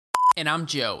And I'm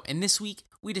Joe. And this week,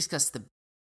 we discussed the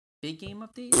big game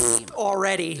update.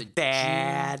 Already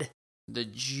bad. The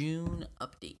June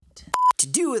update. To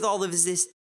do with all of this...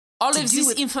 All of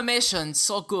this information,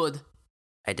 so good.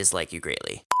 I dislike you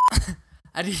greatly.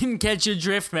 I didn't catch your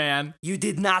drift, man. You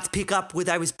did not pick up what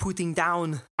I was putting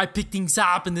down. I picked things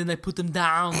up and then I put them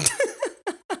down.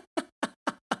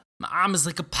 My arm is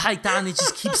like a python, it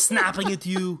just keeps snapping at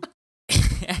you.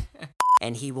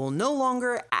 And he will no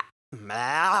longer... It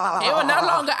will no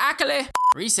longer actually...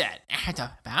 Reset.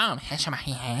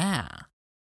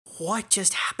 What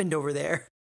just happened over there?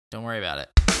 Don't worry about it.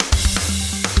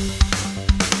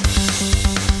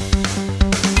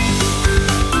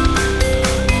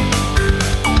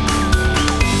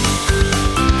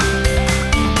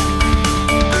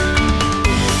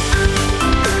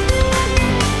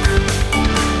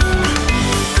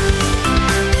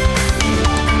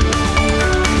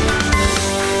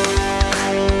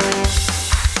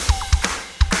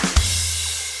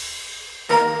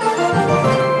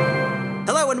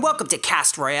 Welcome to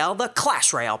Cast Royale, the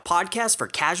Clash Royale podcast for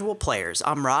casual players.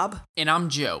 I'm Rob. And I'm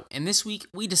Joe. And this week,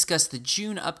 we discuss the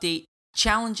June update,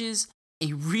 challenges,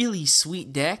 a really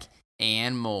sweet deck,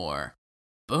 and more.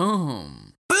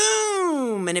 Boom.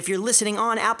 Boom! And if you're listening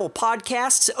on Apple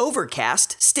Podcasts,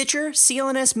 Overcast, Stitcher,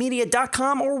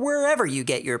 CLNSmedia.com, or wherever you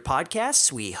get your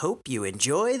podcasts, we hope you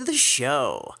enjoy the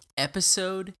show.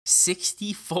 Episode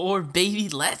 64, baby.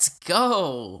 Let's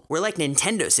go. We're like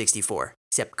Nintendo 64,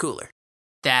 except cooler.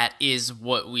 That is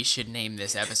what we should name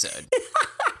this episode.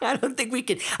 I don't think we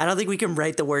can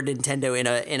write the word Nintendo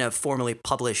in a formally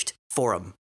published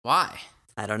forum. Why?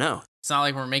 I don't know. It's not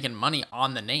like we're making money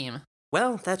on the name.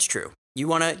 Well, that's true. You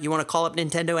wanna call up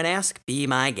Nintendo and ask? Be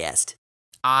my guest.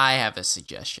 I have a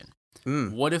suggestion.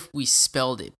 What if we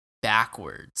spelled it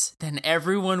backwards? Then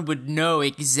everyone would know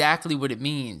exactly what it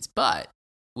means, but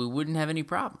we wouldn't have any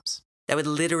problems. That would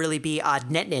literally be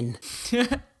Oddnetnin.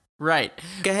 Right.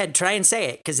 Go ahead, try and say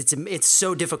it, because it's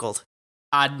so difficult.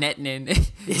 Oddnetnin.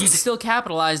 You'd still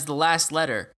capitalize the last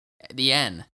letter, the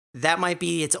N. That might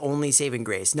be its only saving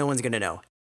grace. No one's going to know.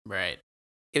 Right.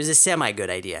 It was a semi-good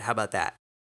idea. How about that?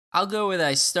 I'll go with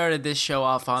I started this show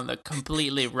off on the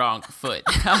completely wrong foot.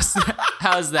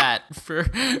 How's that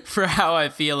for how I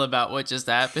feel about what just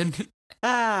happened?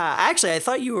 Actually, I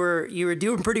thought you were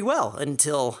doing pretty well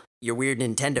until your weird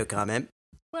Nintendo comment.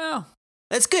 Well...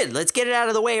 That's good. Let's get it out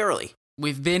of the way early.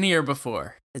 We've been here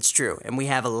before. It's true, and we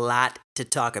have a lot to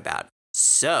talk about.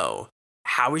 So,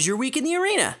 how was your week in the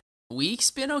arena? Week's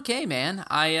been okay, man.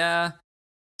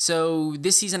 So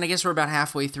this season, I guess we're about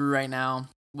halfway through right now,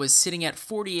 was sitting at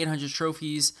 4,800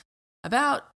 trophies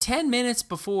about 10 minutes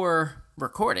before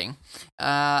recording,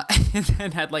 and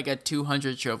then had like a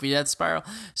 200 trophy death spiral,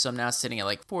 so I'm now sitting at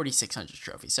like 4,600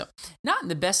 trophies, so not in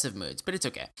the best of moods, but it's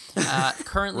okay.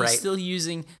 Currently right. Still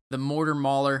using the Mortar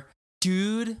Mauler.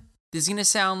 Dude, this is gonna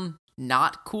sound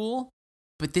not cool,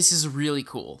 but this is really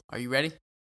cool. Are you ready?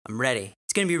 I'm ready.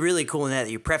 It's gonna be really cool now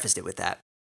that you prefaced it with that.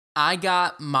 I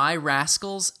got my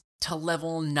Rascals to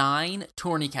level 9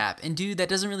 Tourney Cap, and dude, that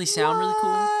doesn't really sound really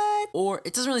cool, or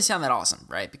it doesn't really sound that awesome,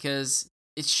 right? Because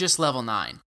it's just level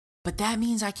 9. But that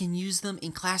means I can use them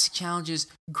in classic challenges,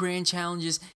 grand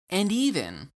challenges, and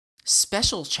even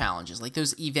special challenges, like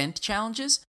those event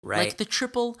challenges. Right. Like the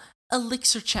triple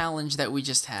elixir challenge that we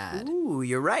just had. Ooh,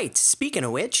 you're right. Speaking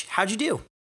of which, how'd you do?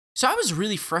 So I was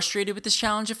really frustrated with this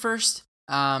challenge at first.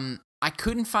 I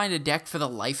couldn't find a deck for the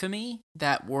life of me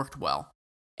that worked well.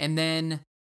 And then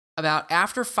about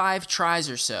after 5 tries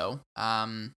or so,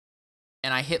 and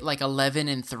I hit like 11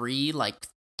 and 3, like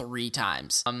 3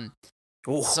 times.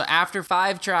 So after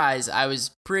 5 tries, I was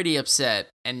pretty upset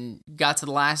and got to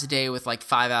the last day with like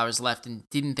 5 hours left and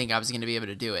didn't think I was going to be able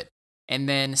to do it. And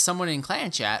then someone in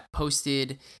clan chat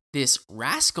posted this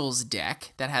Rascals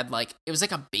deck that had like, it was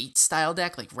like a bait style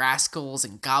deck, like Rascals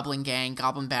and Goblin Gang,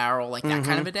 Goblin Barrel, like that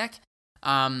kind of a deck.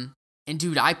 And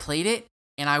dude, I played it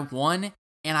and I won.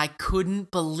 And I couldn't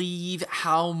believe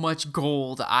how much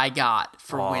gold I got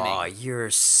for winning. Oh, you're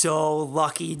so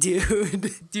lucky,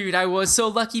 dude. Dude, I was so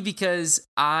lucky because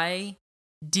I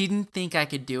didn't think I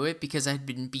could do it because I'd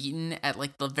been beaten at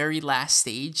like the very last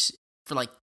stage for like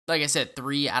I said,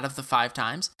 3 out of the 5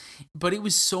 times. But it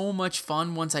was so much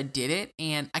fun once I did it,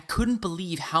 and I couldn't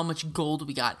believe how much gold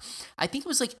we got. I think it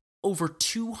was like over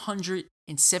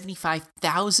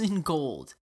 275,000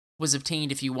 gold was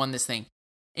obtained if you won this thing.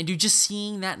 And dude, just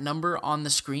seeing that number on the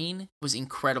screen was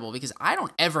incredible because I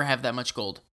don't ever have that much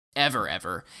gold.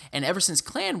 Ever. And ever since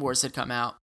Clan Wars had come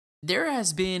out, there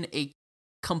has been a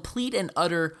complete and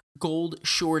utter gold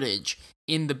shortage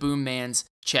in the Boom Man's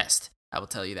chest. I will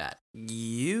tell you that.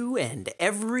 You and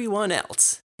everyone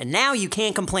else. And now you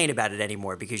can't complain about it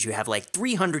anymore because you have like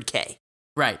 300K.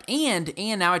 Right. And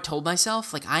now I told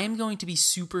myself, like, I am going to be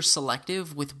super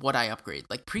selective with what I upgrade.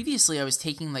 Like, previously I was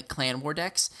taking, like, Clan War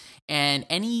decks, and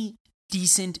any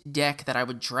decent deck that I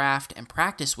would draft and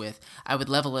practice with, I would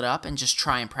level it up and just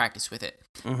try and practice with it.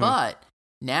 Mm-hmm. But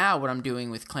now what I'm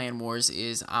doing with Clan Wars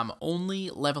is I'm only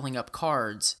leveling up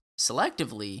cards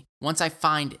selectively once I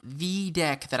find the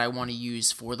deck that I want to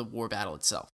use for the war battle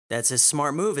itself. That's a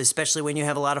smart move, especially when you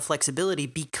have a lot of flexibility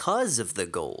because of the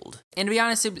gold. And to be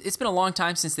honest, it's been a long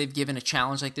time since they've given a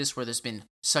challenge like this where there's been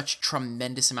such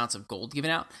tremendous amounts of gold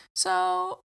given out.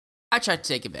 So I tried to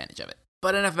take advantage of it.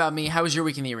 But enough about me. How was your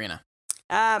week in the arena?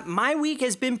 My week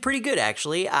has been pretty good,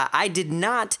 actually. I did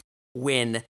not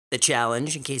win the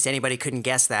challenge, in case anybody couldn't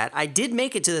guess that. I did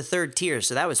make it to the 3rd tier,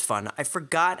 so that was fun. I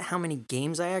forgot how many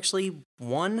games I actually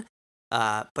won.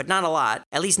 But not a lot,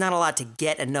 at least not a lot to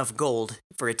get enough gold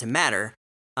for it to matter.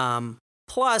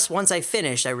 Plus, once I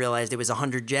finished, I realized it was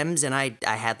 100 gems and I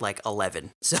had like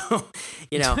 11. So,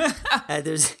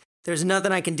 there's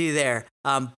nothing I can do there.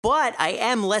 But I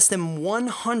am less than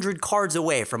 100 cards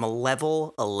away from a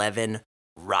level 11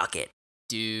 rocket.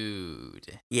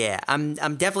 Dude. Yeah, I'm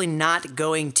definitely not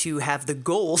going to have the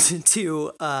gold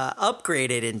to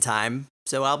upgrade it in time.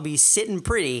 So I'll be sitting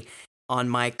pretty on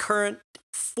my current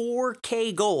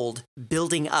 4K gold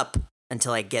building up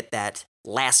until I get that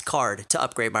last card to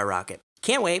upgrade my rocket.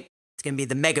 Can't wait. It's going to be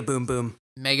the Mega Boom Boom.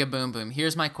 Mega Boom Boom.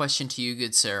 Here's my question to you,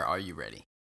 good sir. Are you ready?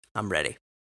 I'm ready.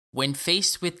 When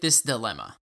faced with this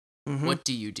dilemma, what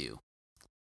do you do?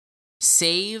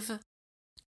 Save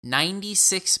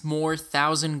 96 more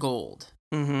thousand gold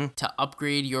to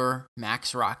upgrade your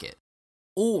max rocket,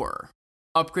 or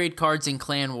upgrade cards in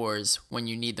Clan Wars when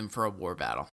you need them for a war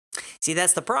battle? See,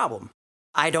 that's the problem.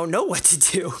 I don't know what to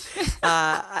do.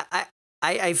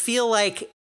 I feel like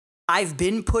I've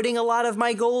been putting a lot of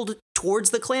my gold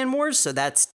towards the Clan Wars, so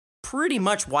that's pretty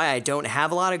much why I don't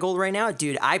have a lot of gold right now.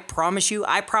 Dude, I promise you,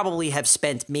 I probably have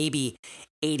spent maybe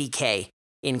 80K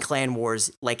in Clan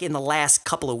Wars, like in the last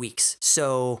couple of weeks.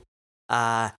 So,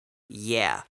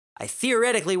 yeah. I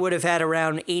theoretically would have had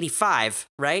around 85,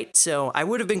 right? So I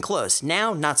would have been close.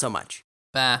 Now, not so much.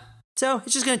 Bah. So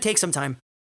it's just going to take some time.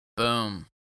 Boom.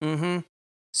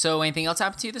 So anything else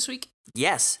happened to you this week?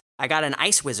 Yes. I got an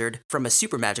Ice Wizard from a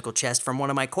super magical chest from one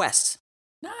of my quests.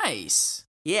 Nice.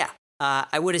 Yeah.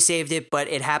 I would have saved it, but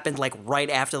it happened like right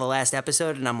after the last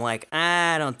episode, and I'm like,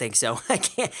 I don't think so.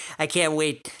 I can't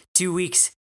wait 2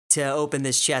 weeks to open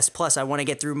this chest. Plus, I want to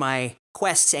get through my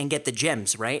quests and get the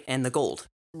gems, right? And the gold.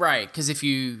 Right, because if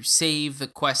you save the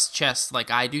quest chest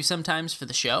like I do sometimes for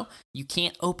the show, you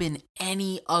can't open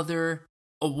any other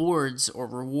awards or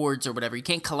rewards or whatever. You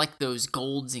can't collect those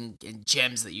golds and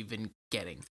gems that you've been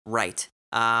getting. Right.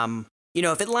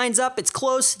 If it lines up, it's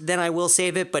close, then I will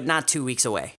save it, but not 2 weeks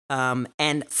away.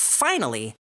 And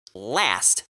finally,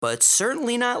 last, but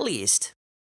certainly not least,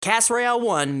 Castle Royale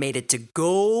 1 made it to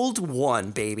Gold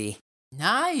 1, baby.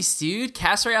 Nice, dude.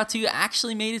 Castle Royale 2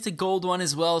 actually made it to Gold 1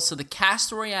 as well, so the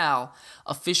Castle Royale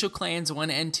official clans 1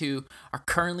 and 2 are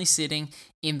currently sitting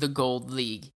in the Gold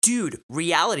League. Dude,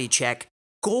 reality check.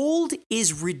 Gold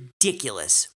is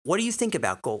ridiculous. What do you think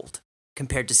about gold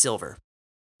compared to silver?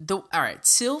 All right,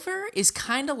 silver is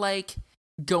kind of like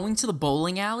going to the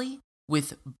bowling alley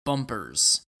with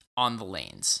bumpers on the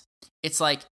lanes. It's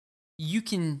like you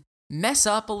can mess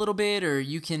up a little bit, or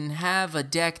you can have a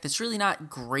deck that's really not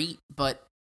great, but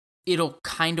it'll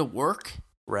kind of work.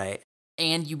 Right.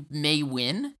 And you may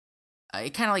win.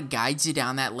 It kind of like guides you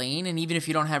down that lane, and even if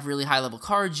you don't have really high level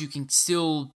cards, you can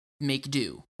still make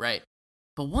do, right?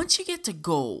 But once you get to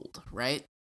gold, right?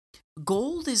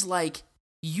 Gold is like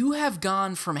you have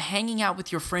gone from hanging out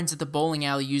with your friends at the bowling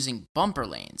alley using bumper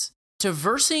lanes to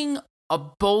versing a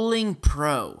bowling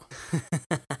pro.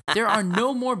 There are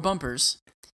no more bumpers,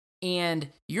 and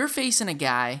you're facing a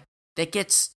guy that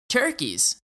gets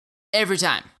turkeys every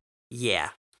time. Yeah,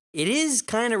 it is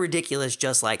kind of ridiculous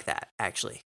just like that,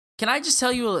 actually. Can I just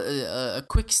tell you a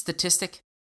quick statistic?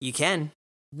 You can.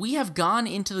 We have gone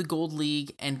into the Gold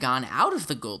League and gone out of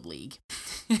the Gold League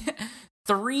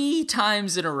 3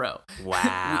 times in a row.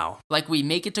 Wow. We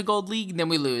make it to Gold League, then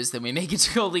we lose. Then we make it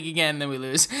to Gold League again, then we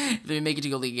lose. Then we make it to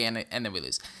Gold League again, and then we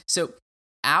lose. So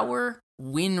our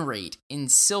win rate in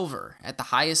silver, at the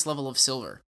highest level of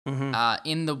silver,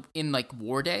 in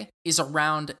War Day, is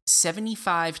around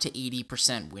 75 to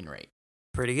 80% win rate.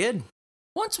 Pretty good.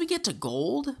 Once we get to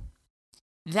gold,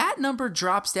 that number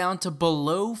drops down to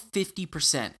below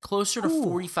 50%, closer to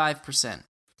 45%.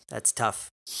 That's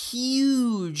tough.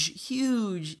 Huge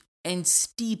and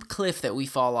steep cliff that we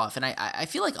fall off. And I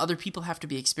feel like other people have to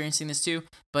be experiencing this too,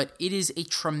 but it is a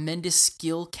tremendous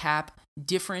skill cap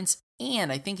difference.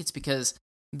 And I think it's because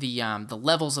the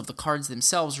levels of the cards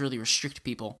themselves really restrict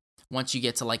people once you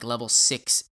get to like level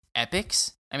 6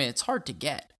 epics. I mean, it's hard to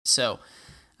get. So,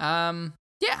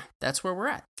 yeah, that's where we're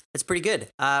at. It's pretty good.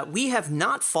 We have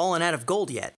not fallen out of gold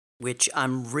yet, which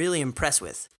I'm really impressed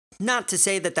with. Not to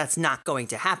say that that's not going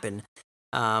to happen.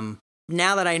 Now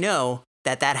that I know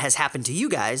that has happened to you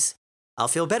guys, I'll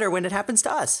feel better when it happens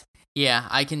to us. Yeah,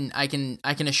 I can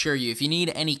assure you, if you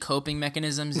need any coping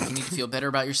mechanisms, if you need to feel better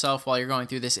about yourself while you're going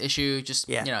through this issue, just,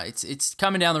 it's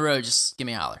coming down the road. Just give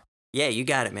me a holler. Yeah, you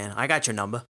got it, man. I got your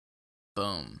number.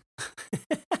 Boom.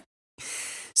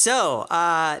 So,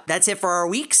 that's it for our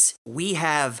weeks. We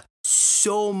have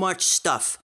so much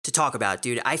stuff to talk about,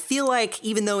 dude. I feel like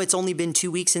even though it's only been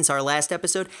 2 weeks since our last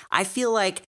episode, I feel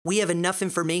like we have enough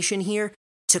information here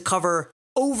to cover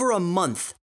over a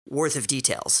month worth of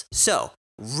details. So,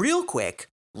 real quick,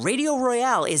 Radio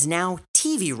Royale is now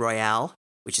TV Royale,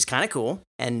 which is kind of cool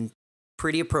and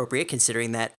pretty appropriate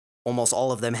considering that almost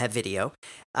all of them have video.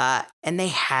 And they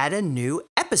had a new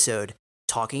episode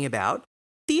talking about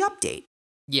the update.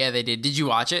 Yeah, they did. Did you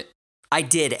watch it? I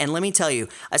did. And let me tell you,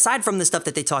 aside from the stuff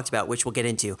that they talked about, which we'll get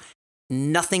into,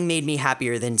 nothing made me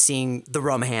happier than seeing the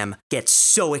Rumham get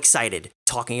so excited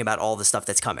talking about all the stuff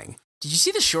that's coming. Did you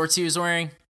see the shorts he was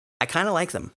wearing? I kind of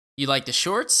like them. You like the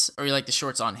shorts or you like the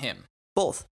shorts on him?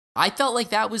 Both. I felt like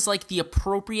that was like the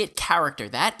appropriate character.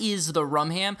 That is the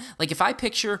Rumham. Like if I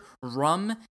picture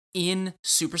Rum in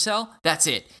Supercell, that's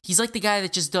it. He's like the guy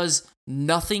that just does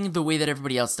nothing the way that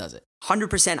everybody else does it.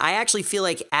 100%. I actually feel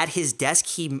like at his desk,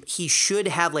 he should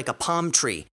have like a palm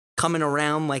tree coming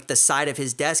around like the side of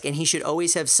his desk, and he should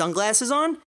always have sunglasses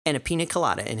on and a pina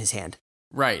colada in his hand.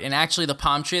 Right, and actually the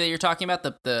palm tree that you're talking about,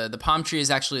 the palm tree is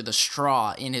actually the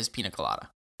straw in his pina colada.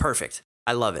 Perfect.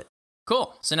 I love it.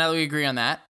 Cool. So now that we agree on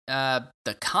that,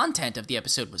 the content of the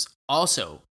episode was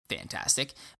also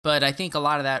fantastic, but I think a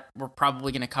lot of that we're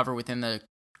probably going to cover within the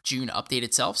June update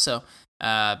itself, so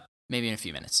maybe in a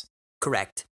few minutes.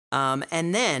 Correct.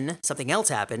 And then something else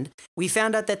happened. We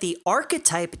found out that the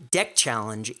Archetype Deck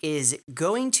Challenge is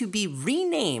going to be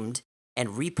renamed and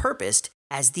repurposed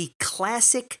as the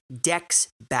Classic Decks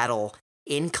Battle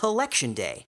in Collection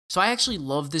Day. So I actually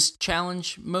love this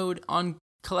challenge mode on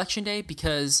Collection Day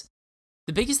because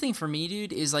the biggest thing for me,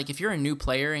 dude, is like if you're a new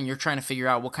player and you're trying to figure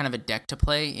out what kind of a deck to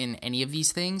play in any of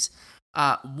these things,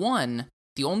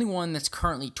 the only one that's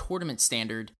currently tournament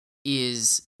standard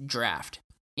is Draft.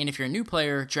 And if you're a new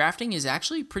player, drafting is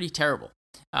actually pretty terrible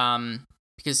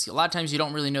because a lot of times you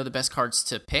don't really know the best cards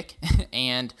to pick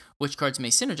and which cards may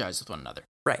synergize with one another.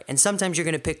 Right, and sometimes you're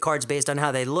going to pick cards based on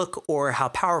how they look or how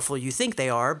powerful you think they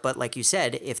are, but like you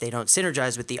said, if they don't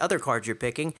synergize with the other cards you're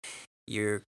picking,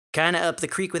 you're kind of up the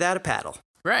creek without a paddle.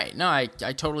 Right, no, I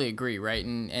totally agree, right?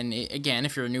 And again,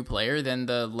 if you're a new player, then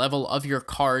the level of your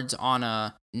cards on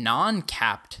a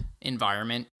non-capped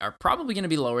environment are probably going to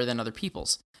be lower than other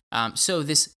people's. So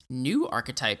this new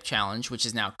archetype challenge, which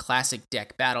is now Classic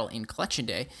Deck Battle in Collection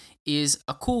Day, is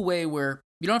a cool way where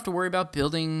you don't have to worry about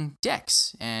building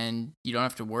decks and you don't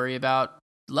have to worry about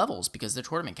levels because they're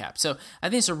tournament capped. So I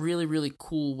think it's a really, really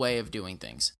cool way of doing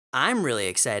things. I'm really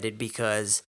excited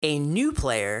because a new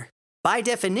player, by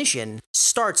definition,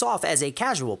 starts off as a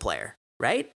casual player,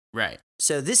 right? Right.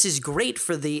 So this is great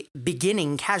for the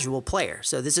beginning casual player.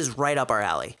 So this is right up our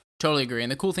alley. Totally agree.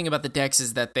 And the cool thing about the decks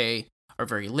is that they are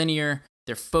very linear,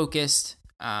 they're focused,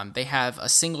 they have a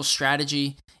single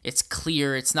strategy, it's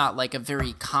clear, it's not like a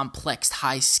very complex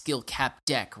high skill cap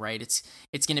deck, right? It's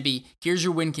going to be, here's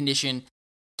your win condition,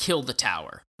 kill the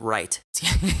tower. Right.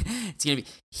 It's going to be,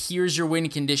 here's your win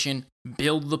condition,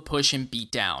 build the push and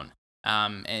beat down.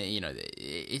 And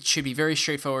it should be very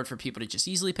straightforward for people to just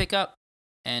easily pick up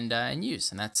and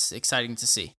use, and that's exciting to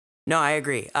see. No, I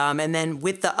agree. And then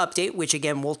with the update, which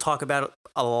again, we'll talk about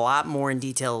a lot more in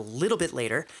detail a little bit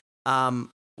later,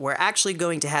 we're actually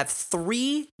going to have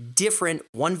 3 different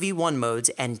 1v1 modes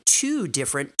and 2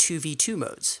 different 2v2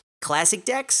 modes. Classic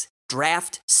decks,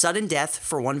 Draft, Sudden Death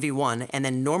for 1v1, and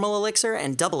then Normal Elixir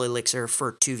and Double Elixir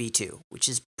for 2v2, which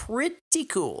is pretty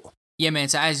cool. Yeah, man,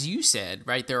 so as you said,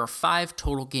 right, there are 5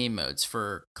 total game modes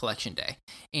for Collection Day.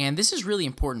 And this is really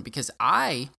important because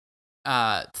I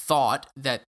thought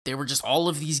that there were just all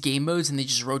of these game modes and they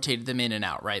just rotated them in and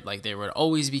out, right? Like there would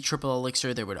always be triple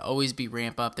elixir, there would always be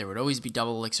ramp up, there would always be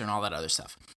double elixir and all that other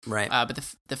stuff. Right. But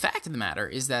the fact of the matter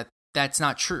is that that's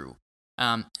not true.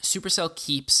 Supercell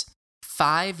keeps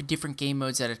 5 different game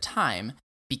modes at a time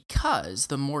because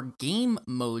the more game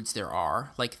modes there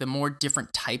are, like the more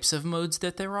different types of modes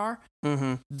that there are,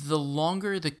 the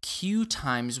longer the queue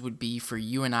times would be for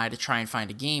you and I to try and find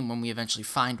a game when we eventually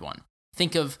find one.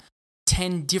 Think of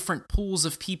 10 different pools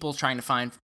of people trying to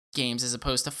find games as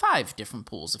opposed to 5 different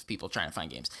pools of people trying to find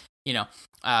games.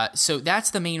 So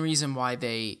that's the main reason why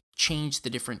they changed the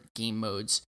different game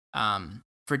modes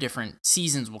for different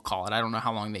seasons, we'll call it. I don't know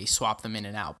how long they swap them in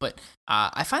and out, but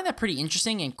I find that pretty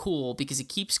interesting and cool because it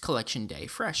keeps Collection Day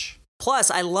fresh. Plus,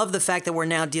 I love the fact that we're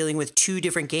now dealing with 2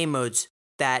 different game modes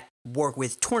that work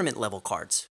with tournament level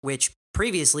cards, which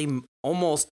previously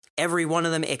almost every one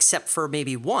of them except for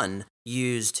maybe one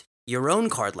used your own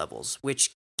card levels,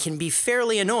 which can be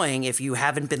fairly annoying if you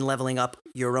haven't been leveling up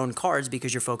your own cards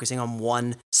because you're focusing on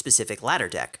one specific ladder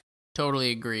deck.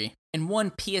 Totally agree. And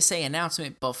one PSA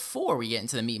announcement before we get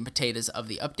into the meat and potatoes of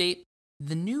the update.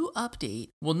 The new update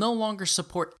will no longer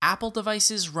support Apple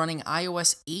devices running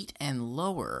iOS 8 and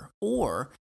lower, or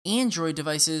Android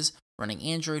devices running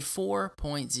Android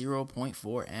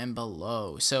 4.0.4 and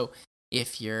below. So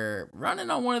if you're running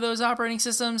on one of those operating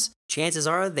systems, chances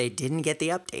are they didn't get the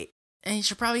update. And you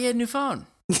should probably get a new phone.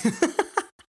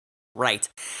 Right.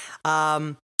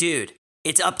 Dude,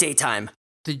 it's update time.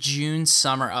 The June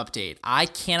summer update. I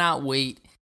cannot wait.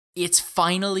 It's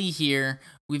finally here.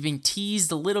 We've been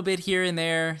teased a little bit here and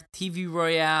there. TV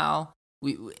Royale.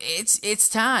 It's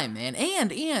time, man.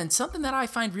 And something that I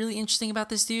find really interesting about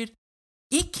this, dude,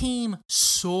 it came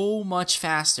so much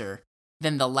faster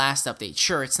than the last update.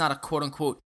 Sure, it's not a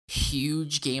quote-unquote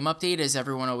huge game update, as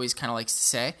everyone always kind of likes to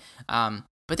say.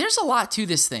 But there's a lot to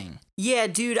this thing. Yeah,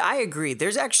 dude, I agree.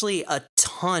 There's actually a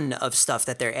ton of stuff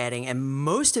that they're adding, and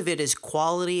most of it is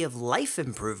quality of life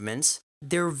improvements.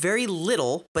 They're very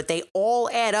little, but they all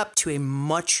add up to a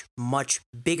much, much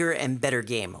bigger and better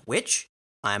game, which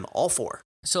I'm all for.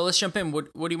 So let's jump in.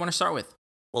 What do you want to start with?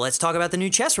 Well, let's talk about the new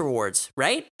chess rewards,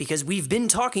 right? Because we've been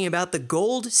talking about the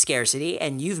gold scarcity,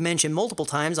 and you've mentioned multiple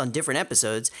times on different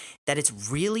episodes that it's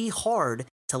really hard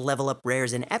to level up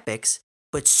rares and epics,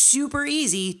 but super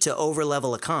easy to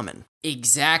overlevel a common.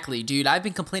 Exactly, dude. I've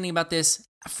been complaining about this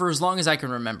for as long as I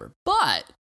can remember. But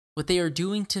what they are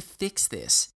doing to fix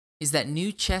this is that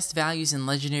new chest values in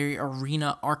Legendary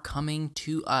Arena are coming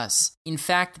to us. In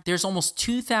fact, there's almost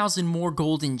 2,000 more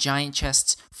gold in giant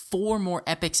chests, 4 more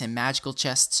epics and magical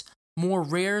chests, more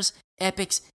rares,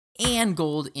 epics, and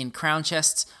gold in crown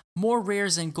chests, more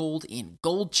rares and gold in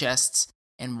gold chests,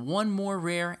 and 1 more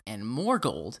rare and more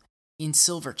gold in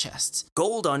silver chests.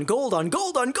 Gold on gold on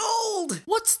gold on gold!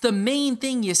 What's the main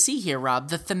thing you see here, Rob?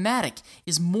 The thematic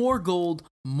is more gold,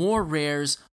 more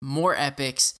rares, more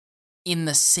epics in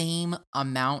the same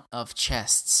amount of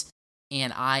chests.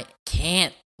 And I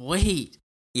can't wait.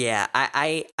 Yeah,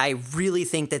 I really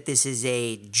think that this is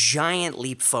a giant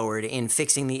leap forward in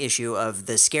fixing the issue of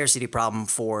the scarcity problem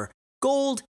for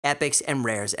gold, epics, and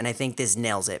rares, and I think this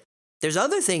nails it. There's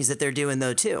other things that they're doing,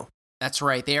 though, too. That's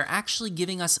right. They are actually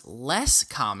giving us less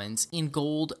commons in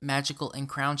gold, magical, and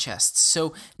crown chests.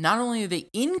 So not only are they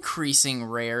increasing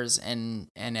rares and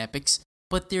epics,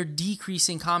 but they're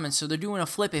decreasing commons. So they're doing a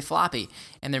flippy-floppy,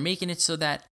 and they're making it so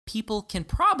that people can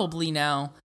probably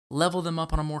now level them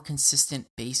up on a more consistent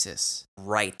basis.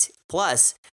 Right.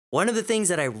 Plus, one of the things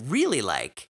that I really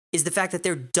like is the fact that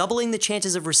they're doubling the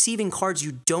chances of receiving cards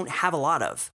you don't have a lot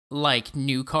of. Like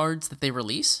new cards that they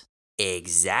release?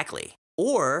 Exactly.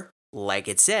 Or, like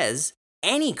it says,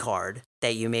 any card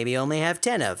that you maybe only have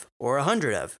 10 of or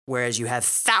 100 of, whereas you have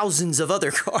thousands of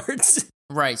other cards.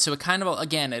 Right, so it kind of,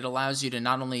 again, it allows you to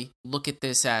not only look at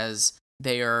this as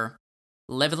they are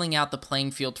leveling out the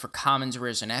playing field for commons,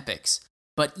 rares, and epics,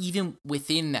 but even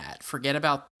within that, forget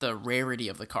about the rarity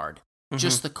of the card.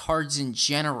 Just the cards in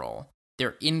general,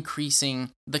 they're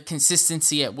increasing the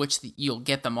consistency at which you'll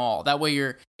get them all. That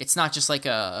way it's not just like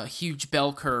a huge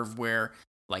bell curve where,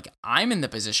 like, I'm in the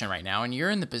position right now and you're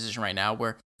in the position right now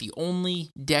where the only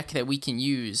deck that we can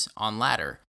use on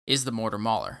ladder is the Mortar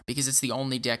Mauler, because it's the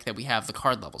only deck that we have the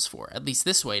card levels for. At least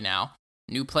this way now,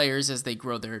 new players, as they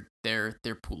grow their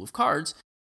pool of cards,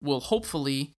 will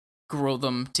hopefully grow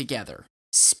them together.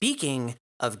 Speaking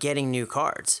of getting new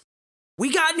cards,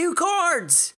 we got new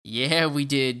cards! Yeah, we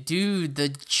did. Dude, the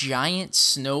giant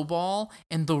snowball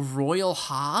and the royal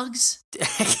hogs?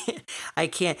 I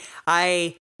can't.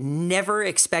 I never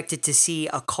expected to see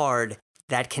a card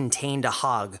that contained a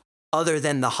hog other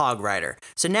than the Hog Rider.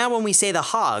 So now when we say the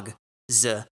hogs,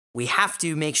 we have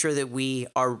to make sure that we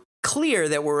are clear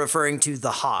that we're referring to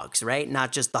the hogs, right?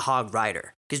 Not just the Hog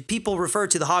Rider. Because people refer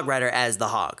to the Hog Rider as the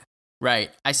hog.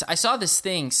 Right. I saw this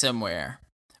thing somewhere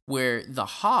where the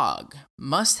hog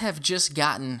must have just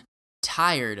gotten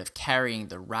tired of carrying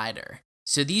the rider.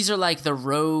 So these are like the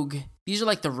rogue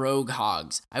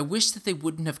hogs. I wish that they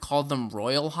wouldn't have called them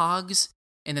royal hogs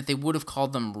and that they would have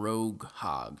called them rogue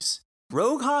hogs.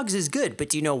 Rogue hogs is good, but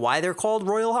do you know why they're called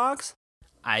royal hogs?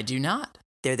 I do not.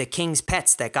 They're the king's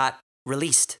pets that got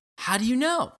released. How do you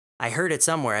know? I heard it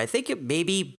somewhere. I think it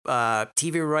maybe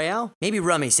TV Royale. Maybe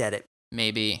Rummy said it.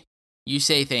 Maybe. You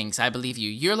say things. I believe you.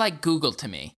 You're like Google to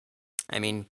me. I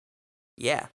mean,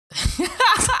 yeah.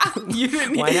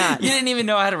 Why not? You didn't even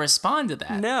know how to respond to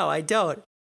that. No, I don't.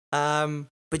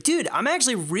 But dude, I'm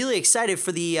actually really excited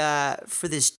for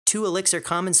this 2 elixir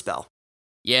common spell.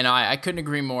 Yeah, no, I couldn't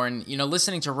agree more. And,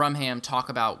 listening to Rumham talk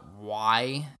about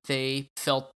why they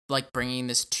felt like bringing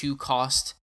this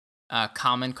 2-cost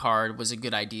common card was a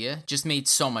good idea just made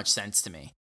so much sense to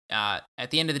me. At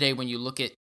the end of the day, when you look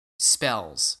at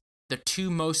spells, the 2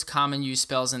 most common used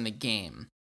spells in the game,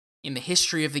 in the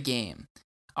history of the game,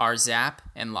 are Zap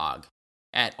and Log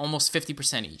at almost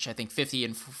 50% each. I think 50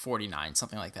 and 49,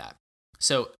 something like that.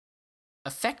 So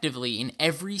effectively, in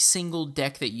every single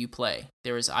deck that you play,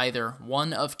 there is either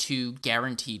one of 2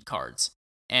 guaranteed cards.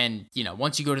 And,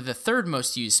 once you go to the 3rd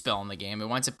most used spell in the game, it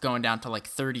winds up going down to like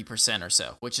 30% or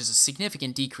so, which is a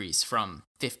significant decrease from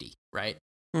 50, right?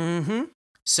 Mm-hmm.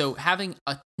 So having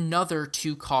another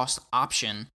 2-cost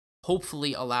option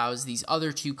hopefully allows these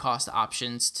other 2-cost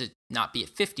options to not be at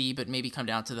 50, but maybe come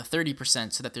down to the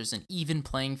 30% so that there's an even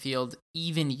playing field,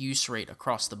 even use rate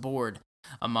across the board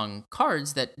among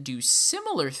cards that do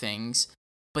similar things.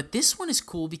 But this one is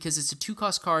cool because it's a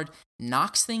 2-cost card,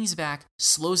 knocks things back,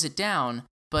 slows it down,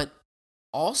 but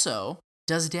also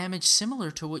does damage similar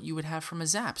to what you would have from a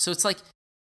Zap. So it's like,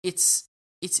 it's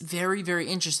very, very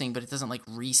interesting, but it doesn't like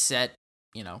reset,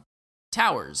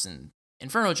 towers and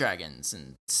Inferno Dragons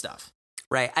and stuff.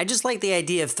 Right. I just like the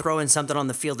idea of throwing something on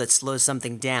the field that slows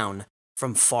something down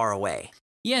from far away.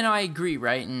 Yeah, no, I agree,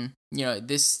 right? And,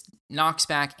 this knocks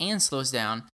back and slows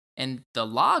down, and the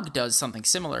Log does something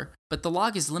similar, but the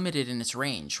Log is limited in its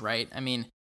range, right? I mean,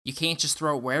 you can't just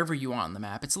throw it wherever you want on the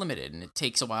map. It's limited, and it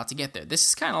takes a while to get there. This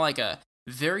is kind of like a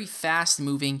very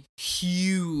fast-moving,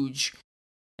 huge,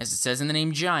 as it says in the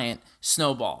name, giant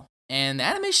snowball. And the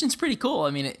animation's pretty cool.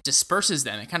 I mean, it disperses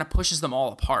them. It kind of pushes them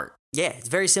all apart. Yeah, it's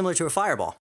very similar to a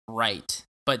fireball. Right.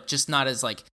 But just not as,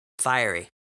 like... fiery.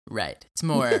 Right. It's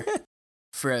more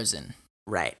frozen.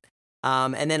 Right.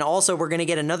 And then also we're going to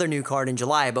get another new card in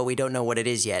July, but we don't know what it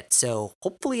is yet. So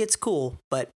hopefully it's cool,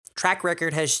 but track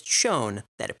record has shown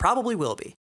that it probably will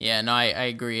be. Yeah, no, I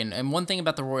agree. And one thing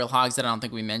about the Royal Hogs that I don't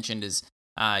think we mentioned is,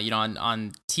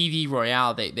 on TV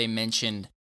Royale, they mentioned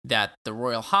that the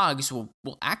Royal Hogs will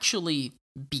actually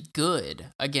be good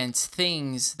against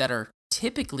things that are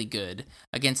typically good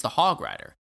against the Hog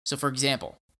Rider. So, for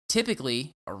example, typically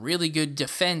a really good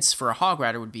defense for a Hog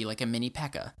Rider would be like a mini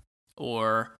P.E.K.K.A.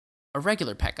 or a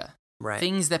regular P.E.K.K.A. Right.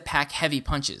 Things that pack heavy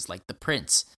punches, like the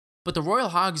Prince. But the Royal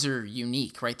Hogs are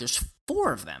unique, right? There's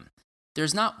 4 of them.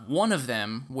 There's not one of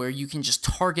them where you can just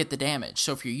target the damage.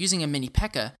 So if you're using a mini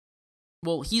P.E.K.K.A.,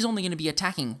 well, he's only going to be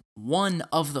attacking 1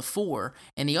 of the 4,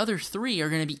 and the other 3 are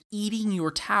going to be eating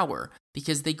your tower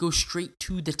because they go straight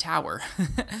to the tower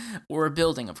or a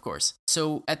building, of course.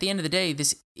 So at the end of the day,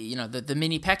 this, the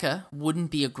mini P.E.K.K.A.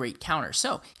 wouldn't be a great counter.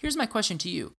 So here's my question to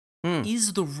you.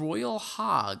 Is the Royal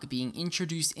Hog being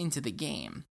introduced into the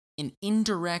game an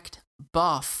indirect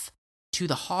buff to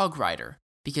the Hog Rider?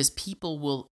 Because people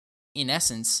will, in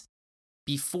essence,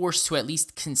 be forced to at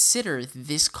least consider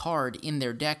this card in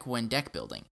their deck when deck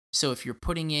building. So if you're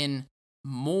putting in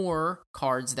more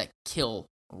cards that kill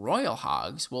Royal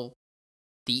Hogs, well,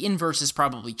 the inverse is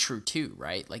probably true too,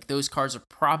 right? Like those cards are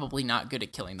probably not good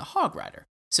at killing the Hog Rider.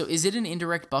 So is it an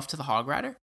indirect buff to the Hog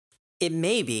Rider? It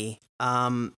may be,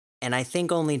 and I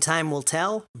think only time will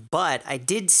tell, but I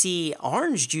did see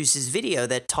Orange Juice's video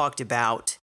that talked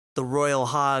about the Royal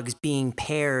Hogs being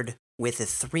paired with a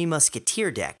 3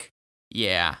 Musketeer deck.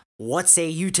 Yeah. What say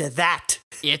you to that?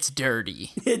 It's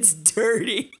dirty. It's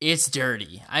dirty. It's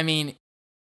dirty. I mean,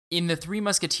 in the 3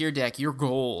 Musketeer deck, your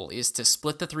goal is to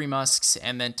split the 3 Musks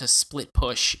and then to split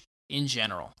push in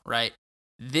general, right?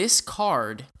 This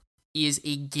card is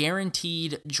a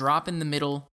guaranteed drop in the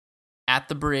middle at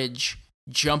the bridge,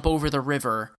 jump over the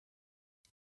river,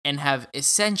 and have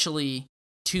essentially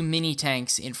 2 mini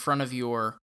tanks in front of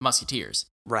your Musketeers.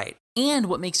 Right. And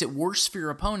what makes it worse for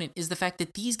your opponent is the fact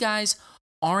that these guys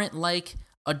aren't like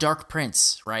a Dark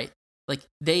Prince, right? Like,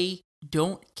 they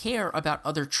don't care about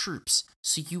other troops,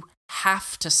 so you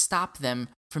have to stop them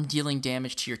from dealing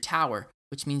damage to your tower,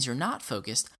 which means you're not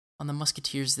focused on the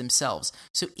Musketeers themselves.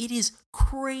 So it is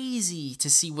crazy to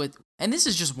see and this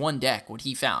is just one deck, what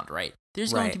he found, right?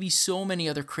 There's going to be so many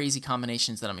other crazy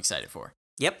combinations that I'm excited for.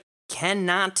 Yep.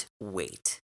 Cannot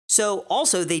wait. So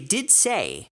also they did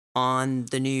say on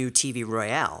the new TV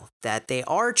Royale that they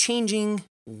are changing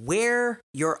where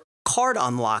your card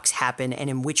unlocks happen and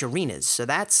in which arenas. So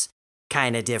that's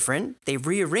kind of different. They've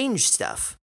rearranged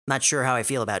stuff. Not sure how I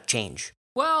feel about change.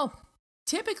 Well,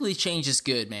 typically change is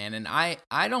good, man, and I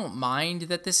don't mind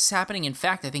that this is happening. In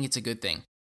fact, I think it's a good thing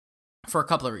for a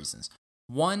couple of reasons.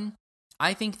 One,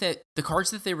 I think that the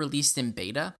cards that they released in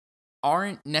beta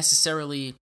aren't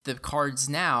necessarily the cards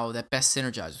now that best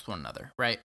synergize with one another,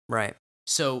 right? Right.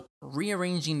 So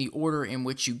rearranging the order in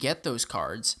which you get those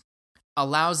cards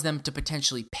allows them to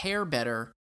potentially pair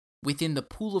better within the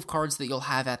pool of cards that you'll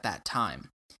have at that time.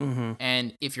 Mm-hmm.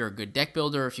 And if you're a good deck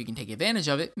builder, if you can take advantage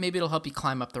of it, maybe it'll help you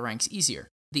climb up the ranks easier.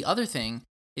 The other thing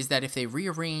is that if they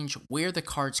rearrange where the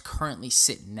cards currently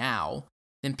sit now,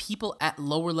 then people at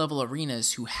lower level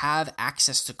arenas who have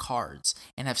access to cards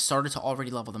and have started to already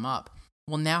level them up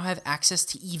will now have access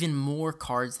to even more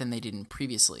cards than they did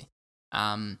previously.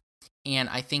 And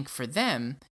I think for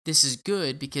them, this is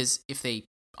good because if they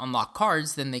unlock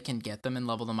cards, then they can get them and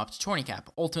level them up to 20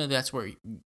 cap. Ultimately, that's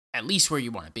at least where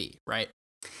you want to be, right?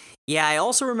 Yeah, I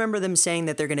also remember them saying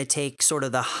that they're going to take sort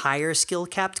of the higher skill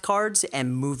capped cards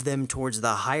and move them towards the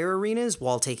higher arenas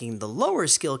while taking the lower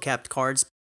skill capped cards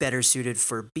better suited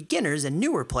for beginners and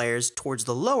newer players towards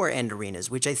the lower end arenas,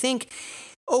 which I think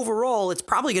overall it's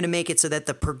probably going to make it so that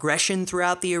the progression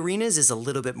throughout the arenas is a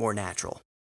little bit more natural.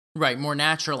 Right, more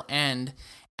natural, and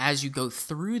as you go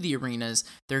through the arenas,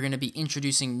 they're going to be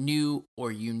introducing new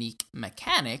or unique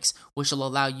mechanics, which will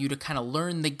allow you to kind of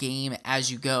learn the game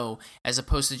as you go, as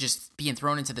opposed to just being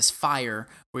thrown into this fire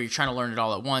where you're trying to learn it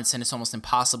all at once, and it's almost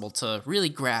impossible to really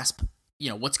grasp,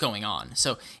 what's going on.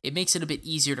 So it makes it a bit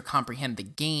easier to comprehend the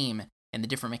game and the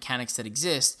different mechanics that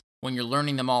exist when you're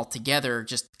learning them all together,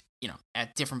 just,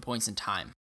 at different points in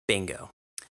time. Bingo.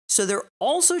 So they're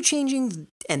also changing,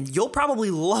 and you'll probably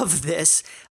love this,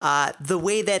 the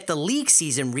way that the league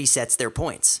season resets their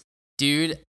points.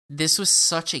 Dude, this was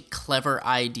such a clever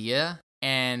idea,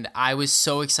 and I was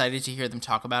so excited to hear them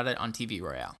talk about it on TV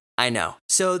Royale. I know.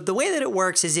 So the way that it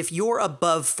works is if you're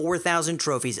above 4,000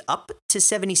 trophies up to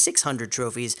 7,600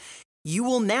 trophies, you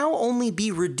will now only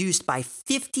be reduced by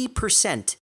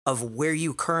 50% of where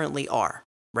you currently are.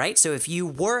 Right? So if you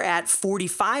were at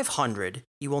 4,500,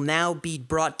 you will now be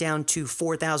brought down to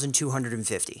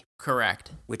 4,250.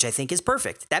 Correct. Which I think is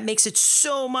perfect. That makes it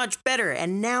so much better.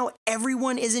 And now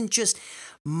everyone isn't just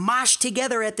moshed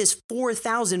together at this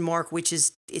 4,000 mark,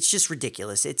 it's just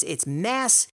ridiculous. It's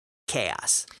mass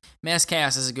chaos. Mass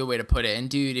chaos is a good way to put it. And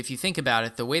dude, if you think about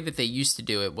it, the way that they used to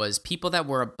do it was people that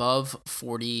were above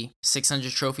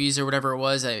 4,600 trophies or whatever it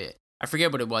was, I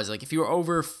forget what it was. Like if you were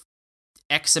over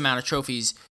X amount of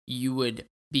trophies, you would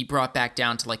be brought back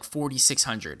down to like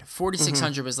 4,600.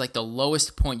 4,600 was like the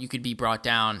lowest point you could be brought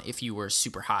down if you were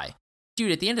super high.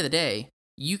 Dude, at the end of the day,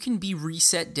 you can be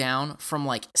reset down from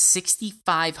like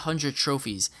 6,500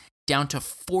 trophies down to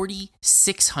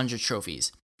 4,600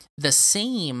 trophies. The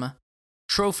same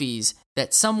trophies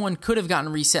that someone could have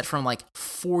gotten reset from like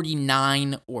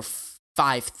 49 or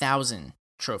 5,000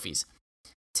 trophies.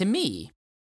 To me,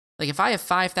 like if I have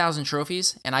 5,000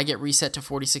 trophies and I get reset to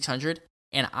 4,600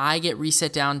 and I get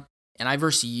reset down and I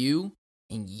verse you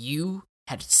and you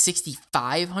had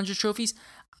 6,500 trophies,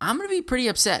 I'm going to be pretty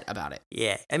upset about it.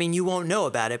 Yeah. I mean, you won't know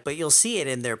about it, but you'll see it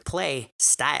in their play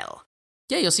style.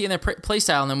 Yeah, you'll see in their play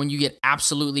style, and then when you get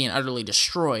absolutely and utterly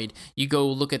destroyed, you go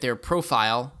look at their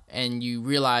profile and you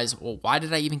realize, well, why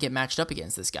did I even get matched up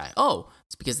against this guy? Oh,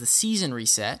 it's because the season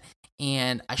reset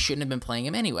and I shouldn't have been playing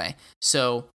him anyway.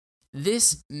 So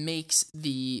this makes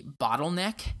the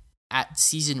bottleneck at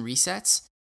season resets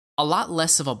a lot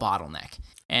less of a bottleneck.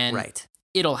 And right.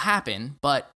 It'll happen,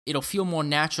 but it'll feel more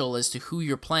natural as to who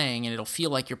you're playing, and it'll feel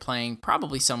like you're playing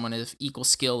probably someone of equal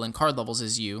skill and card levels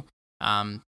as you,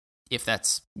 if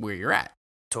that's where you're at.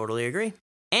 Totally agree.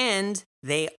 And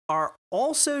they are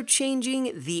also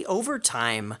changing the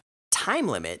overtime time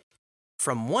limit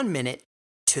from 1 minute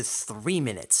to 3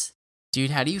 minutes.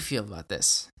 Dude, how do you feel about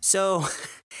this? So,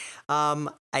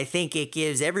 I think it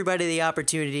gives everybody the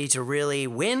opportunity to really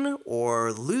win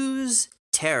or lose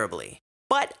terribly.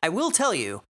 But I will tell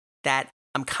you that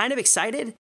I'm kind of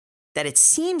excited that it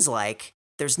seems like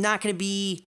there's not going to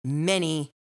be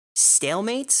many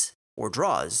stalemates or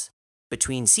draws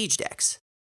between siege decks.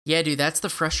 Yeah, dude, that's the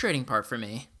frustrating part for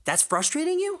me. That's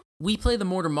frustrating you? We play the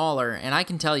Mortar Mauler, and I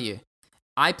can tell you,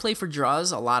 I play for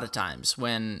draws a lot of times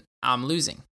when I'm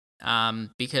losing.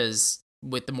 Because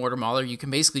with the Mortar Mauler, you can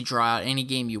basically draw out any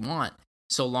game you want,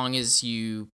 so long as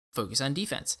you focus on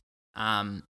defense.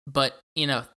 But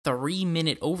in a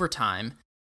 3-minute overtime,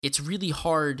 it's really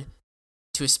hard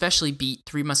to especially beat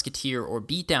Three Musketeer or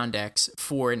Beatdown decks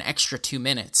for an extra 2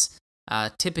 minutes.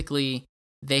 Typically,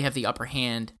 they have the upper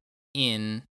hand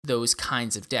in those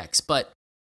kinds of decks. But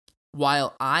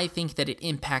while I think that it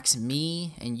impacts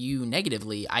me and you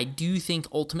negatively, I do think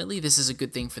ultimately this is a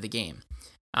good thing for the game.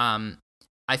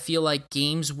 I feel like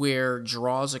games where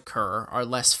draws occur are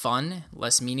less fun,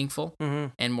 less meaningful,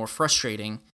 and more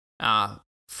frustrating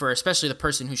for especially the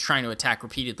person who's trying to attack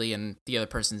repeatedly and the other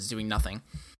person's doing nothing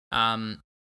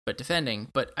but defending.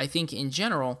 But I think in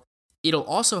general, it'll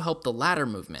also help the ladder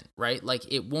movement, right? Like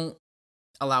it won't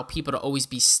allow people to always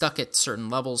be stuck at certain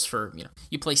levels for,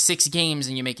 you play 6 games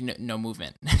and you make no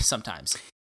movement sometimes.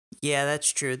 Yeah,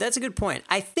 that's true. That's a good point.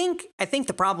 I think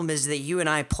the problem is that you and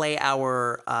I play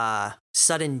our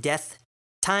sudden death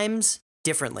times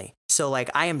differently. So like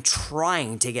I am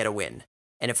trying to get a win.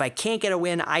 And if I can't get a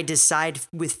win, I decide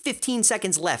with 15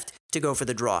 seconds left to go for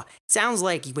the draw. Sounds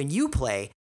like when you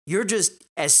play, you're just,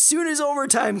 as soon as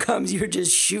overtime comes, you're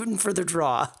just shooting for the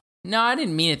draw. No, I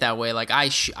didn't mean it that way. Like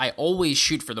I always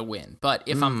shoot for the win. But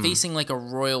if I'm facing like a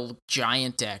Royal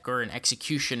Giant deck or an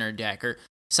Executioner deck or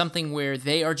something where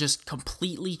they are just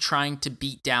completely trying to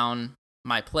beat down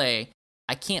my play,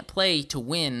 I can't play to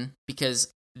win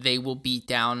because they will beat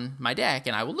down my deck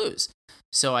and I will lose.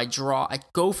 So I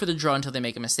go for the draw until they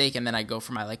make a mistake, and then I go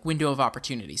for my like window of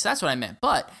opportunity. So that's what I meant.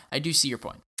 But I do see your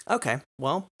point. Okay,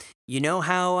 well, you know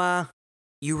how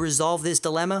you resolve this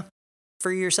dilemma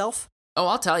for yourself? Oh,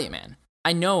 I'll tell you, man.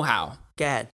 I know how. Go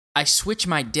ahead. I switch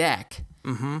my deck,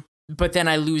 but then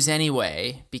I lose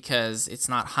anyway because it's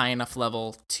not high enough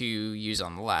level to use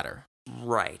on the ladder.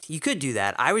 Right. You could do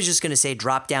that. I was just going to say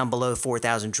drop down below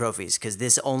 4,000 trophies because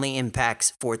this only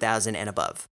impacts 4,000 and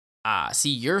above. See,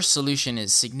 your solution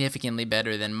is significantly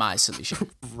better than my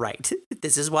solution. Right.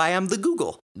 This is why I'm the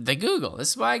Google. The Google. This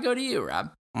is why I go to you,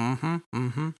 Rob.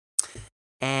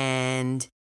 And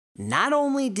not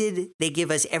only did they give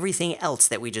us everything else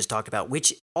that we just talked about,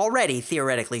 which already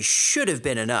theoretically should have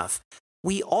been enough,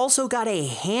 we also got a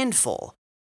handful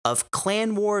of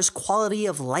Clan Wars quality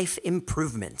of life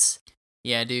improvements.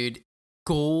 Yeah, dude.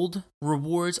 Gold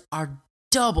rewards are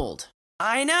doubled.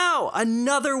 I know!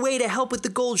 Another way to help with the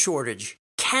gold shortage.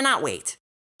 Cannot wait.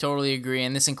 Totally agree,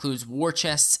 and this includes war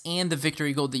chests and the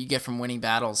victory gold that you get from winning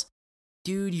battles.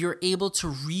 Dude, you're able to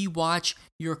rewatch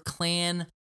your clan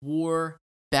war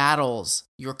battles.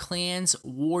 Your clan's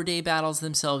war day battles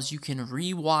themselves, you can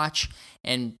rewatch,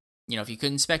 and, if you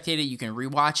couldn't spectate it, you can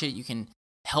rewatch it. You can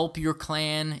help your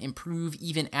clan improve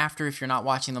even after if you're not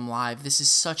watching them live. This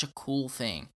is such a cool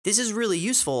thing. This is really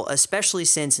useful, especially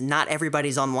since not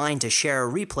everybody's online to share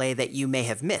a replay that you may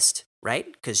have missed,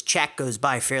 right? Because chat goes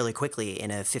by fairly quickly in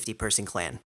a 50-person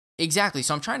clan. Exactly.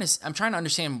 So I'm trying to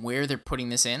understand where they're putting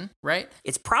this in, right?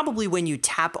 It's probably when you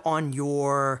tap on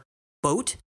your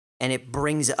boat and it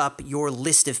brings up your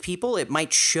list of people, it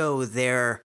might show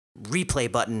their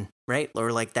replay button, right?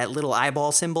 Or like that little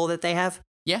eyeball symbol that they have.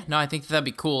 Yeah, no, I think that'd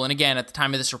be cool. And again, at the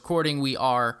time of this recording, we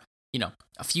are,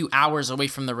 a few hours away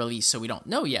from the release, so we don't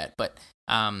know yet. But,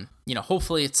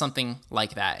 hopefully it's something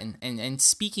like that. And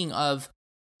speaking of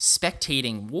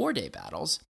spectating War Day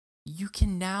battles, you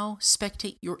can now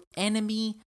spectate your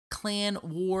enemy clan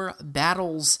war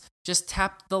battles. Just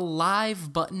tap the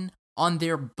live button on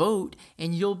their boat,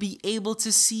 and you'll be able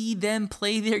to see them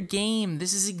play their game.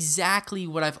 This is exactly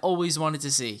what I've always wanted to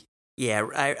see. Yeah,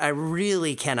 I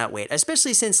really cannot wait,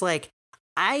 especially since,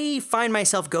 I find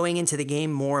myself going into the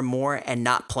game more and more and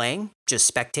not playing,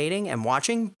 just spectating and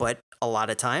watching, but a lot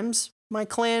of times my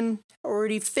clan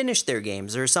already finished their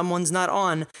games or someone's not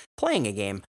on playing a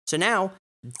game. So now,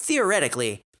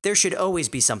 theoretically, there should always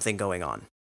be something going on.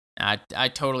 I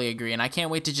totally agree, and I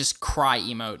can't wait to just cry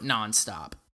emote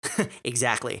nonstop.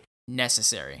 Exactly.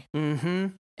 Necessary.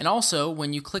 And also,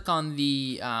 when you click on the,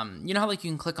 you know how you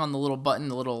can click on the little button,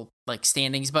 the little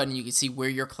standings button, you can see where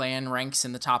your clan ranks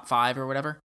in the top 5 or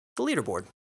whatever? The leaderboard.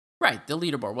 Right, the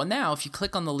leaderboard. Well, now, if you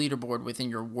click on the leaderboard within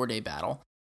your War Day battle,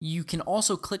 you can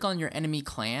also click on your enemy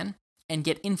clan and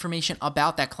get information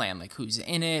about that clan, like who's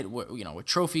in it, what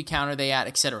trophy count are they at,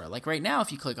 etc. Like right now,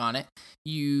 if you click on it,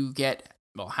 you get,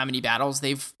 how many battles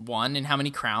they've won and how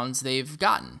many crowns they've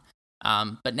gotten.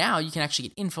 But now you can actually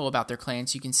get info about their clan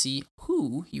so you can see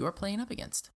who you are playing up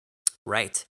against.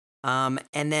 Right. And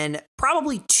then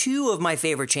probably 2 of my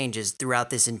favorite changes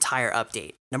throughout this entire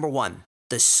update. Number 1,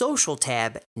 the social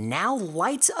tab now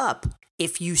lights up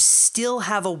if you still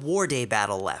have a War Day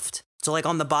battle left. So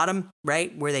on the bottom,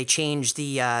 right, where they changed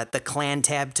the clan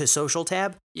tab to social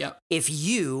tab. Yep. If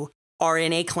you are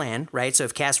in a clan, right, so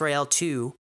if Cast Royale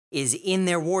 2 is in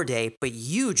their War Day, but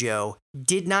you, Joe,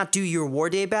 did not do your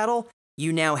War Day battle,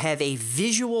 you now have a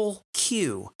visual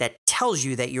cue that tells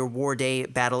you that your War Day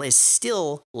battle is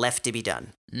still left to be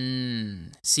done.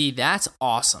 See, that's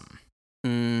awesome.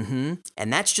 And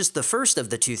that's just the first of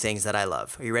the two things that I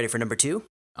love. Are you ready for number 2?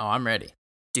 Oh, I'm ready.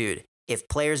 Dude, if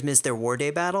players miss their War Day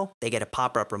battle, they get a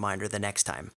pop-up reminder the next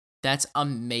time. That's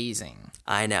amazing.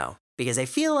 I know. Because I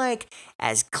feel like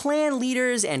as clan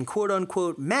leaders and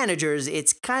quote-unquote managers,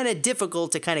 it's kind of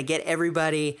difficult to kind of get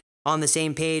everybody on the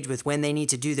same page with when they need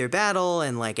to do their battle,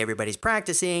 and like everybody's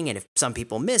practicing, and if some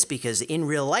people miss because in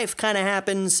real life kind of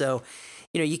happens. So,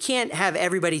 you can't have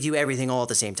everybody do everything all at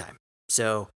the same time.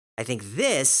 So I think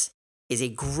this is a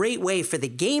great way for the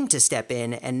game to step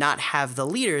in and not have the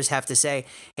leaders have to say,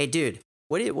 hey, dude,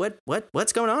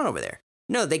 what's going on over there?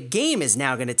 No, the game is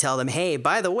now going to tell them, hey,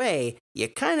 by the way, you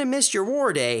kind of missed your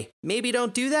War Day. Maybe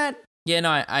don't do that. Yeah, no,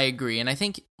 I agree. And I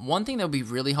think one thing that would be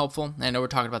really helpful, I know we're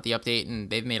talking about the update and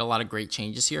they've made a lot of great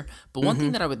changes here, but one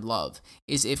thing that I would love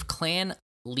is if clan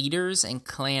leaders and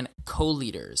clan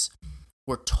co-leaders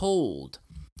were told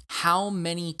how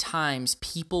many times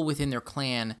people within their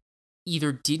clan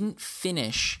either didn't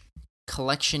finish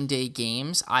collection day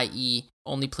games, i.e.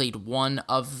 only played one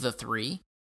of the 3,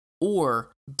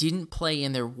 or didn't play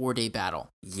in their War Day battle.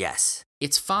 Yes.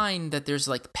 It's fine that there's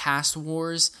like past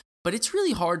wars, but it's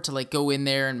really hard to like go in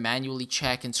there and manually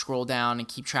check and scroll down and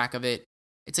keep track of it.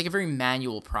 It's like a very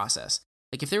manual process.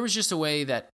 Like if there was just a way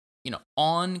that,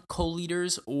 on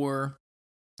co-leaders or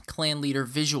clan leader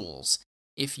visuals,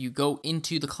 if you go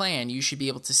into the clan, you should be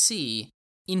able to see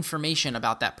information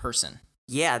about that person.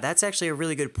 Yeah, that's actually a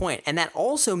really good point. And that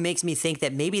also makes me think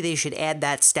that maybe they should add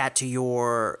that stat to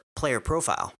your player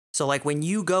profile. So like when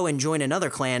you go and join another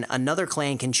clan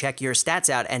can check your stats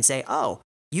out and say, oh,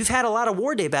 you've had a lot of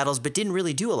War Day battles, but didn't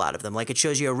really do a lot of them. Like it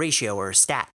shows you a ratio or a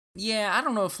stat. Yeah, I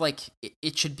don't know if like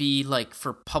it should be like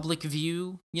for public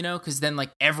view, because then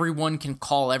like everyone can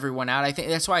call everyone out. I think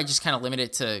that's why I just kind of limit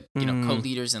it to,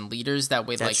 co-leaders and leaders. That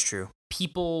way, that's true.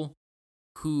 People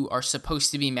who are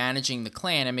supposed to be managing the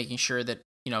clan and making sure that,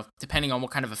 depending on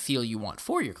what kind of a feel you want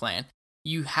for your clan,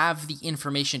 you have the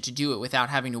information to do it without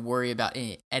having to worry about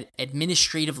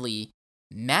administratively,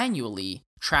 manually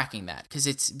tracking that, because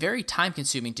it's very time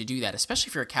consuming to do that, especially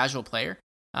if you're a casual player.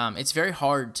 It's very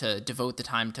hard to devote the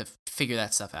time to figure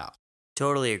that stuff out.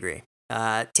 Totally agree.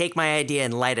 Take my idea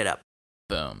and light it up.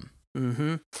 Boom.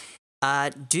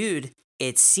 Dude,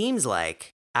 it seems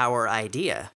like our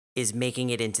idea is making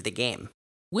it into the game.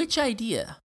 Which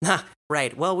idea?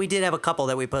 Right. Well, we did have a couple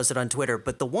that we posted on Twitter,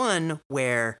 but the one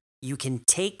where you can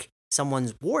take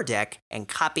someone's war deck and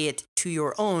copy it to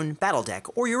your own battle deck,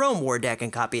 or your own war deck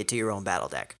and copy it to your own battle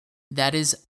deck. That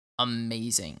is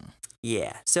amazing.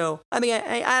 Yeah. So, I mean,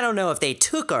 I don't know if they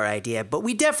took our idea, but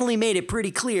we definitely made it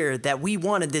pretty clear that we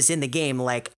wanted this in the game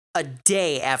like a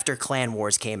day after Clan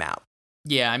Wars came out.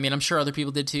 Yeah, I mean, I'm sure other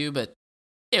people did too, but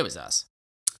it was us.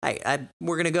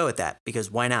 We're going to go with that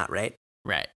because why not, right?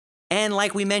 Right. And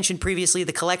like we mentioned previously,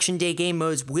 the Collection Day game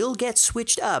modes will get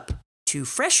switched up to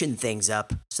freshen things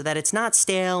up so that it's not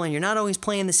stale and you're not always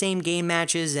playing the same game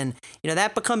matches. And,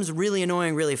 that becomes really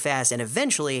annoying really fast. And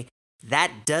eventually,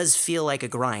 that does feel like a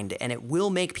grind and it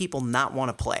will make people not want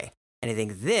to play. And I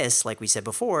think this, like we said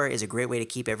before, is a great way to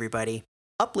keep everybody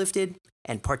uplifted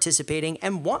and participating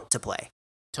and want to play.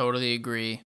 Totally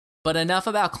agree. But enough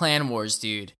about Clan Wars,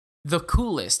 dude. The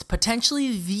coolest,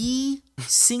 potentially the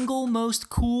single most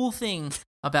cool thing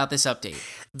about this update.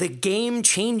 The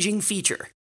game-changing feature.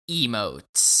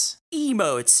 Emotes.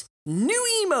 Emotes.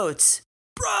 New emotes.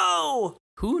 Bro!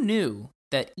 Who knew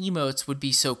that emotes would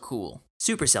be so cool?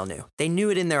 Supercell knew. They knew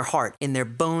it in their heart, in their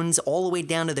bones, all the way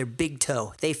down to their big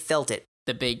toe. They felt it.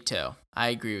 The big toe. I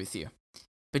agree with you.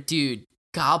 But dude,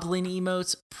 goblin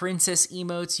emotes, princess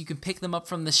emotes, you can pick them up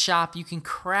from the shop. You can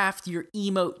craft your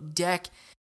emote deck.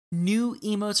 New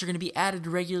emotes are going to be added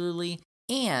regularly,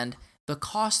 and the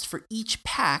cost for each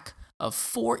pack of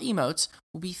 4 emotes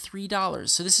will be $3.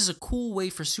 So this is a cool way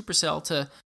for Supercell to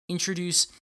introduce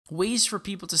ways for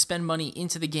people to spend money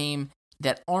into the game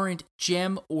that aren't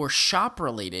gem or shop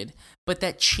related, but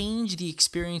that change the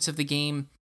experience of the game,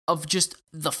 of just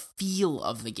the feel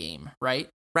of the game, right?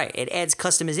 Right, it adds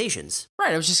customizations.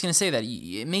 Right, I was just going to say that.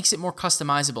 It makes it more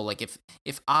customizable. Like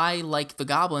if I like the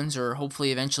goblins, or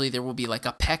hopefully eventually there will be like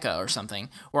a P.E.K.K.A. or something,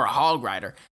 or a Hog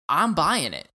Rider, I'm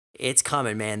buying it. It's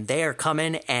coming, man. They are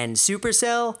coming, and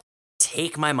Supercell,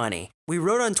 take my money. We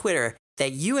wrote on Twitter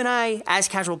that you and I, as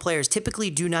casual players, typically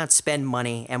do not spend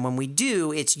money, and when we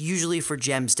do, it's usually for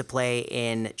gems to play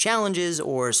in challenges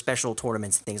or special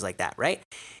tournaments and things like that, right?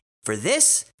 For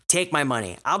this, take my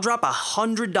money. I'll drop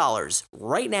 $100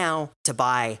 right now to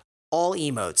buy all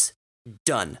emotes.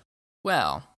 Done.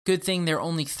 Well, good thing they're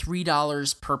only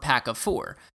 $3 per pack of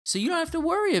 4, so you don't have to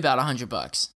worry about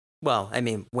 $100. Well, I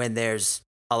mean, when there's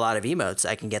a lot of emotes,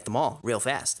 I can get them all real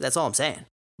fast. That's all I'm saying.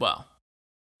 Well,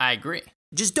 I agree.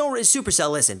 Just don't,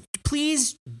 Supercell, listen,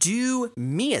 please do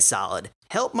me a solid.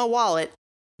 Help my wallet.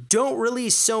 Don't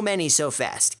release so many so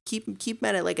fast. Keep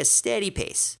them at like a steady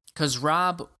pace. Because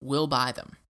Rob will buy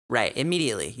them. Right,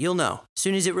 immediately. You'll know. As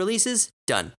soon as it releases,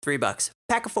 done. $3.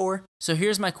 Pack of 4. So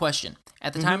here's my question.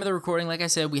 At the time of the recording, like I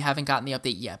said, we haven't gotten the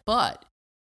update yet. But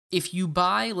if you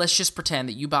buy, let's just pretend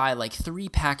that you buy like 3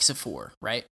 packs of 4,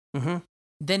 right? Mm-hmm.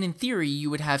 Then in theory, you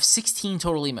would have 16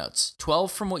 total emotes.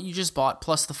 12 from what you just bought,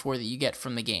 plus the 4 that you get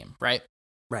from the game, right?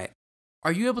 Right.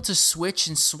 Are you able to switch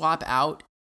and swap out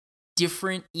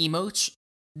different emotes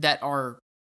that are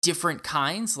different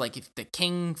kinds? Like if the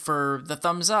king for the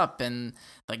thumbs up and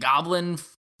the goblin,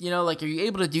 like, are you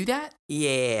able to do that?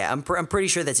 Yeah, I'm pretty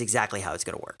sure that's exactly how it's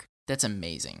going to work. That's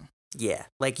amazing. Yeah,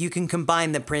 like you can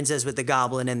combine the princess with the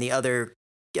goblin and the other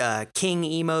king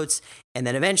emotes, and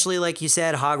then eventually, like you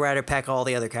said, Hog Rider, Peck, all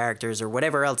the other characters or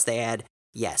whatever else they add.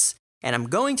 Yes, and I'm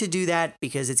going to do that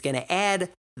because it's going to add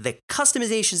the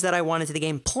customizations that I wanted to the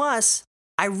game. Plus,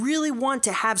 I really want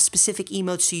to have specific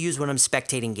emotes to use when I'm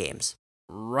spectating games.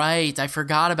 Right, I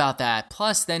forgot about that.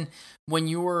 Plus, then when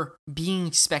you're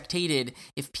being spectated,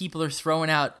 if people are throwing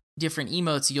out different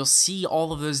emotes, you'll see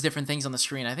all of those different things on the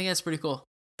screen. I think that's pretty cool.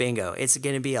 Bingo. It's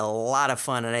going to be a lot of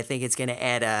fun, and I think it's going to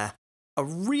add a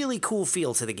really cool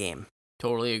feel to the game.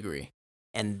 Totally agree.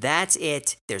 And that's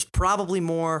it. There's probably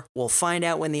more. We'll find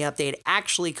out when the update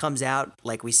actually comes out.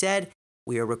 Like we said,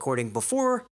 we are recording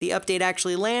before the update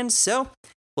actually lands, so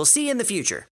we'll see you in the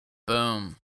future.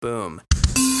 Boom. Boom.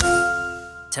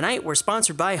 Tonight, we're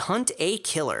sponsored by Hunt a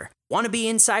Killer. Want to be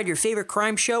inside your favorite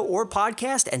crime show or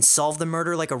podcast and solve the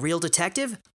murder like a real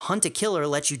detective? Hunt a Killer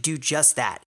lets you do just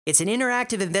that. It's an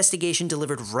interactive investigation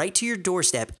delivered right to your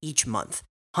doorstep each month.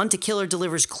 Hunt a Killer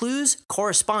delivers clues,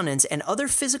 correspondence, and other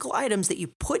physical items that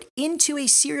you put into a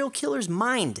serial killer's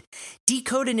mind.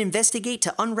 Decode and investigate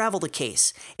to unravel the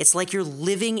case. It's like you're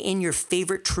living in your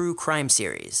favorite true crime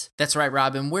series. That's right,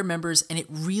 Robin. We're members, and it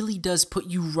really does put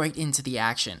you right into the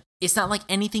action. It's not like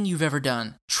anything you've ever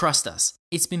done. Trust us.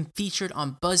 It's been featured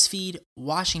on BuzzFeed,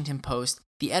 Washington Post.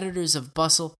 The editors of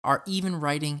Bustle are even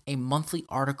writing a monthly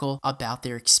article about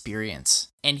their experience.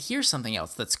 And here's something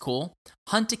else that's cool.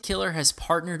 Hunt a Killer has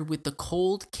partnered with the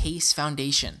Cold Case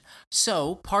Foundation.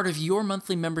 So, part of your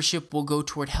monthly membership will go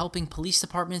toward helping police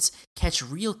departments catch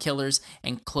real killers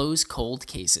and close cold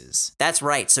cases. That's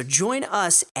right. So join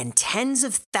us and tens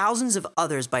of thousands of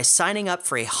others by signing up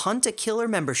for a Hunt a Killer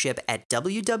membership at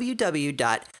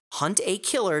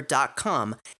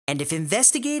www.huntakiller.com. And if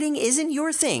investigating isn't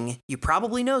your thing, you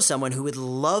probably know someone who would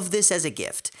love this as a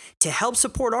gift. To help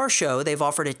support our show, they've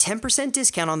offered a 10%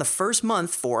 discount on the first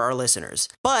month for our listeners.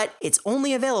 But it's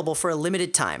only available for a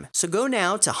limited time. So go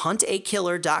now to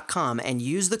huntakiller.com and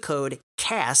use the code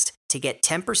CAST to get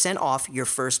 10% off your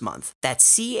first month.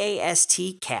 That's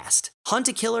CAST CAST.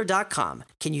 Huntakiller.com.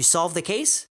 Can you solve the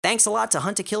case? Thanks a lot to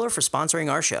Hunt a Killer for sponsoring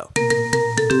our show.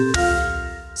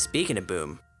 Speaking of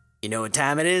boom, you know what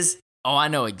time it is? Oh, I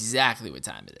know exactly what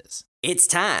time it is. It's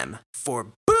time for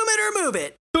Boom It or Move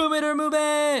It. Boom it or move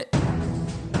it!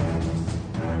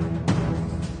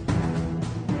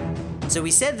 So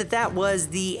we said that was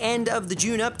the end of the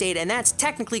June update, and that's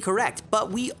technically correct,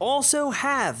 but we also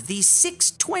have the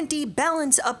 620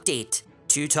 balance update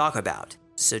to talk about.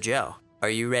 So Joe,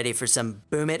 are you ready for some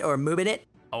Boom It or Moving It?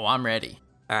 Oh, I'm ready.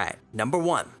 All right, number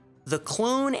 1. The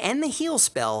clone and the heal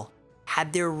spell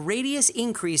had their radius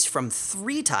increase from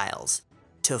 3 tiles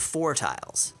to 4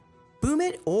 tiles. Boom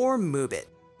it or move it?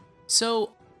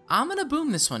 So, I'm gonna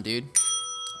boom this one, dude.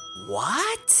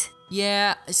 What?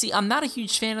 Yeah, see, I'm not a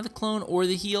huge fan of the clone or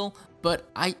the heal, but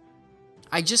I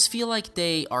just feel like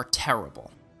they are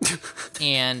terrible.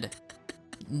 And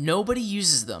nobody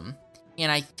uses them,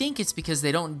 and I think it's because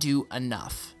they don't do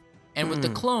enough. And with the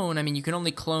clone, I mean, you can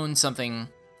only clone something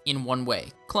in one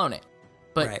way. Clone it.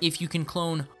 But if you can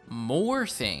clone more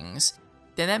things,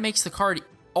 then that makes the card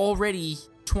already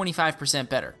 25%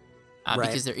 better.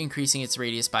 Because they're increasing its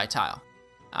radius by a tile.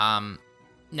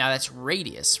 Now that's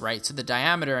radius, right? So the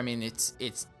diameter, I mean,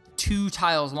 it's 2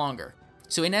 tiles longer.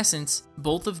 So in essence,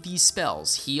 both of these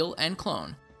spells, heal and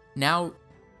clone, now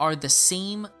are the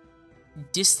same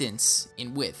distance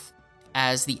in width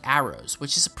as the arrows,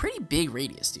 which is a pretty big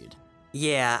radius, dude.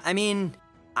 Yeah, I mean,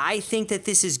 I think that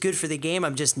this is good for the game.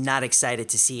 I'm just not excited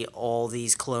to see all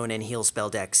these clone and heal spell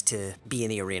decks to be in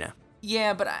the arena.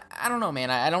 Yeah, but I don't know, man.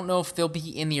 I don't know if they'll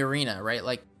be in the arena, right?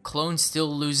 Like, clone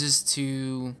still loses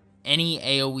to any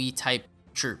AoE type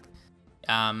troop,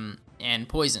 and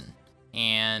poison.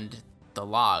 and the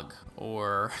log,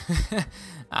 or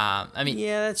yeah,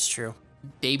 that's true.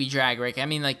 baby drag rake. I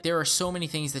mean, like, there are so many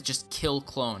things that just kill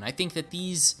clone. I think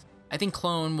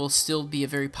clone will still be a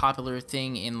very popular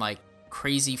thing in like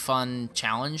crazy fun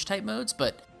challenge type modes,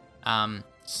 but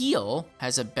heal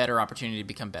has a better opportunity to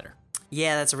become better.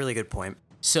 Yeah, that's a really good point.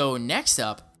 So next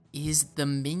up is the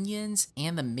minions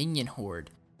and the minion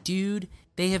horde. Dude,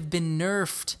 they have been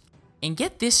nerfed. And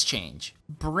get this change.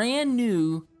 Brand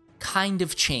new kind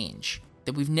of change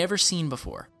that we've never seen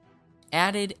before.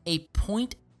 Added a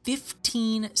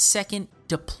 0.15 second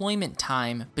deployment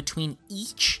time between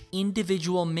each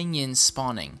individual minion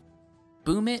spawning.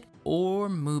 Boom it or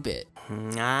move it.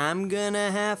 I'm gonna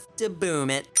have to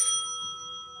boom it.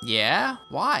 Yeah?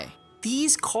 Why?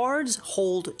 These cards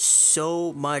hold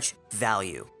so much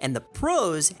value, and the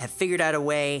pros have figured out a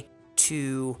way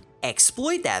to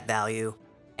exploit that value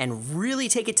and really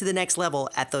take it to the next level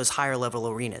at those higher level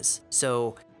arenas.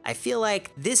 So I feel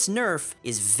like this nerf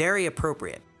is very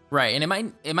appropriate. Right, and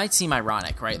it might seem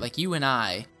ironic, right? Like, you and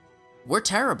I, we're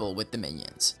terrible with the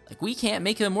minions. Like, we can't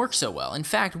make them work so well. In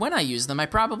fact, when I use them, I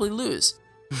probably lose.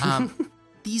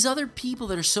 These other people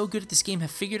that are so good at this game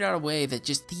have figured out a way that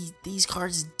just these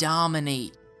cards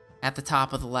dominate at the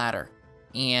top of the ladder.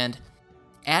 And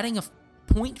adding a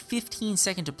 0.15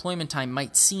 second deployment time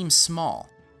might seem small,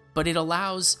 but it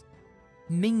allows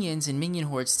minions and minion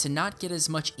hordes to not get as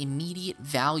much immediate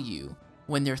value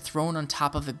when they're thrown on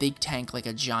top of a big tank like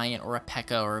a giant or a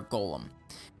P.E.K.K.A. or a golem.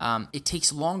 It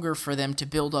takes longer for them to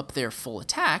build up their full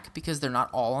attack because they're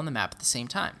not all on the map at the same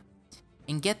time.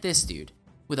 And get this, dude.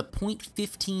 With a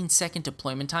 0.15 second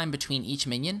deployment time between each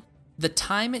minion, the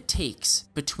time it takes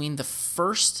between the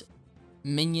first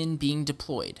minion being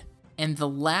deployed and the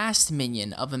last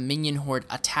minion of a minion horde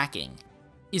attacking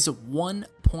is a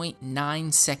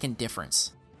 1.9 second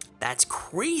difference. That's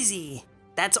crazy.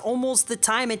 That's almost the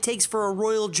time it takes for a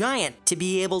royal giant to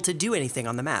be able to do anything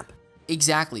on the map.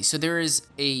 Exactly. So there is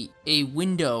a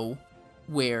window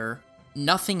where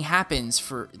nothing happens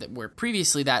where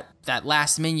previously that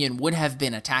last minion would have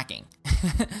been attacking.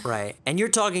 Right. And you're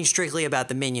talking strictly about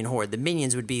the minion horde. The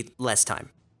minions would be less time.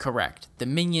 Correct. The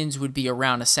minions would be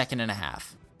around a second and a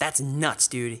half. That's nuts,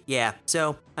 dude. Yeah.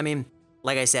 So, I mean,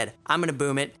 like I said, I'm going to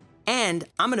boom it. And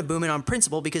I'm going to boom it on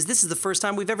principle because this is the first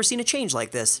time we've ever seen a change like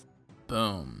this.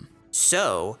 Boom.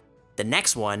 So, the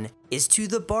next one is to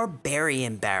the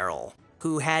Barbarian Barrel,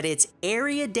 who had its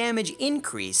area damage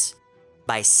increase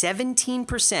by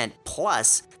 17%,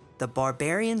 plus the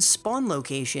Barbarian spawn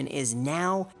location is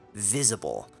now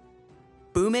visible.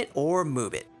 Boom it or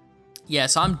move it. Yeah,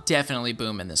 so I'm definitely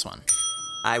booming this one.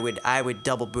 I would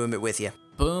double boom it with you.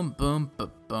 Boom, boom,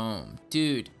 boom.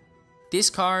 Dude, this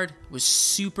card was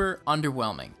super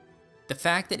underwhelming. The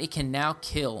fact that it can now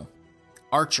kill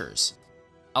archers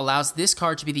allows this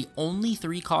card to be the only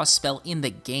 3-cost spell in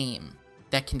the game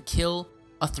that can kill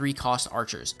a 3-cost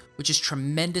archers, which is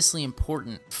tremendously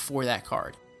important for that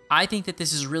card. I think that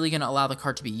this is really going to allow the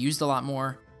card to be used a lot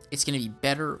more. It's going to be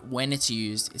better when it's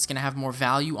used. It's going to have more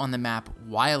value on the map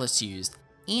while it's used.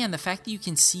 And the fact that you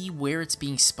can see where it's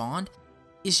being spawned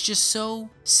is just so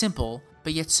simple,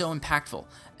 but yet so impactful.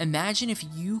 Imagine if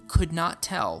you could not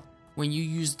tell when you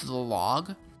used the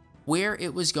log where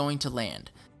it was going to land.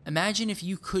 Imagine if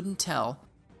you couldn't tell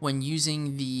when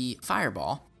using the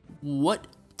fireball what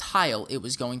tile it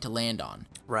was going to land on.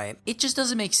 Right. It just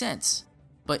doesn't make sense.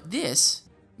 But this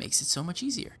makes it so much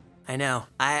easier. I know.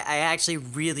 I actually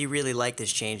really, really like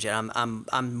this change. And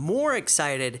I'm more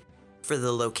excited for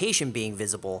the location being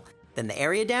visible than the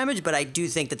area damage, but I do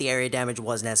think that the area damage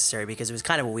was necessary because it was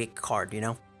kind of a weak card, you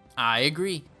know? I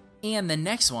agree. And the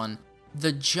next one,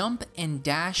 the jump and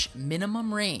dash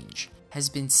minimum range has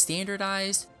been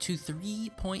standardized to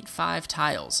 3.5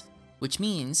 tiles, which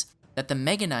means that the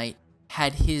Mega Knight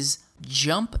had his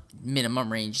jump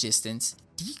minimum range distance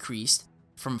decreased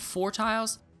from 4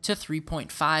 tiles to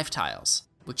 3.5 tiles,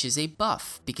 which is a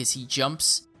buff because he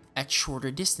jumps at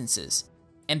shorter distances.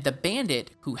 And the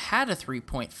Bandit, who had a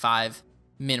 3.5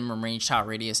 minimum range tile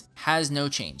radius, has no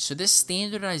change. So this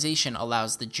standardization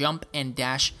allows the jump and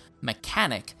dash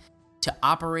mechanic to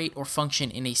operate or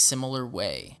function in a similar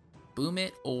way. Boom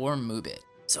it or move it.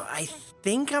 So I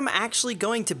think I'm actually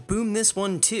going to boom this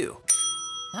one too.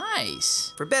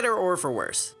 Nice. For better or for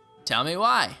worse. Tell me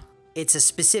why. It's a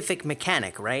specific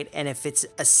mechanic, right? And if it's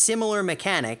a similar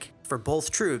mechanic for both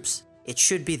troops, it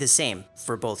should be the same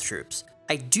for both troops.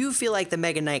 I do feel like the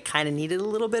Mega Knight kind of needed a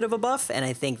little bit of a buff, and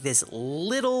I think this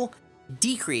little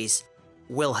decrease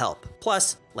will help.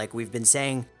 Plus, like we've been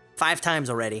saying 5 times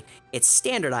already, it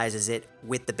standardizes it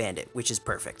with the Bandit, which is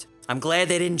perfect. I'm glad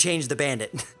they didn't change the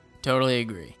Bandit. Totally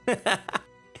agree.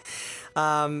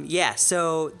 Yeah,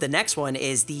 so the next one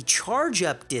is the charge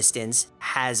up distance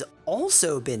has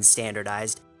also been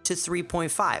standardized to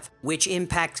 3.5, which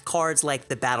impacts cards like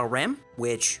the Battle Ram,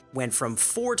 which went from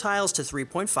 4 tiles to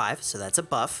 3.5, so that's a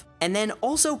buff. And then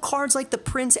also cards like the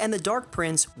Prince and the Dark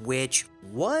Prince, which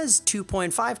was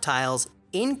 2.5 tiles,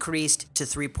 increased to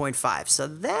 3.5, so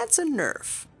that's a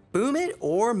nerf. Boom it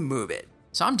or move it.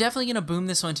 So I'm definitely going to boom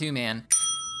this one too, man.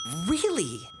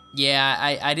 Really?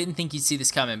 Yeah, I didn't think you'd see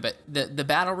this coming, but the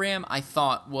Battle Ram I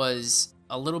thought was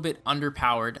a little bit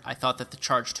underpowered. I thought that the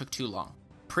charge took too long.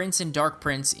 Prince and Dark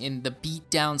Prince in the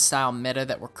beatdown style meta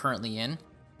that we're currently in,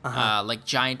 like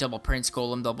Giant Double Prince,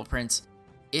 Golem Double Prince,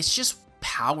 it's just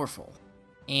powerful.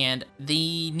 And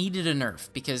they needed a nerf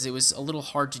because it was a little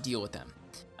hard to deal with them.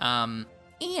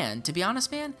 And to be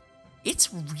honest, man,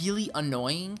 it's really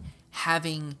annoying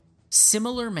having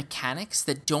similar mechanics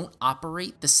that don't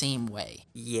operate the same way.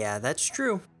 Yeah, that's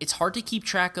true. It's hard to keep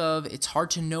track of. It's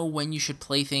hard to know when you should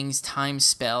play things, time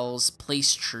spells,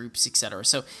 place troops, etc.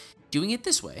 So doing it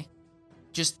this way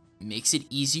just makes it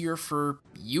easier for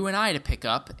you and I to pick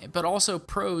up, but also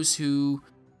pros who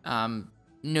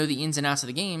know the ins and outs of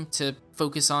the game to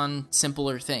focus on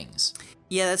simpler things.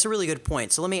 Yeah, that's a really good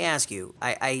point. So let me ask you,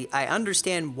 I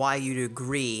understand why you'd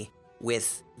agree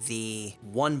with the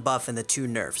 1 buff and the 2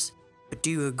 nerfs, but do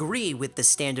you agree with the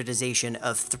standardization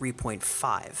of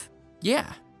 3.5?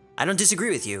 Yeah. I don't disagree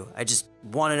with you. I just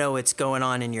want to know what's going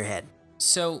on in your head.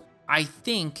 So I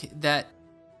think that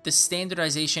the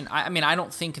standardization, I mean, I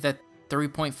don't think that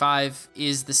 3.5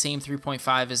 is the same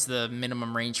 3.5 as the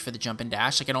minimum range for the jump and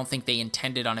dash. Like, I don't think they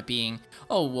intended on it being,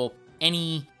 oh, well,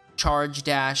 any charge,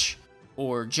 dash,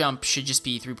 or jump should just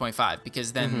be 3.5,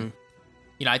 because then,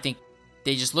 I think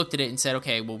they just looked at it and said,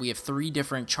 okay, well, we have 3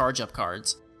 different charge up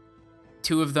cards.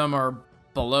 2 of them are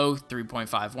below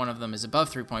 3.5. 1 of them is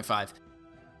above 3.5.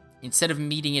 Instead of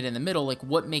meeting it in the middle, like,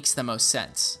 what makes the most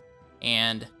sense?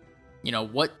 And,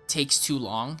 what takes too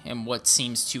long and what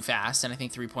seems too fast? And I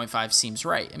think 3.5 seems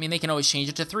right. I mean, they can always change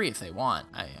it to 3 if they want.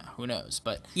 Who knows?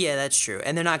 But yeah, that's true.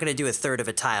 And they're not going to do a third of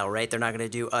a tile, right? They're not going to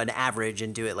do an average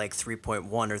and do it like 3.1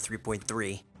 or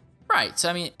 3.3. Right. So,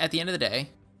 I mean, at the end of the day,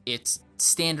 it's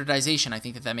standardization. I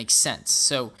think that makes sense.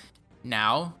 So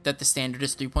now that the standard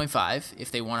is 3.5, if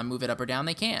they want to move it up or down,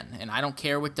 they can. And I don't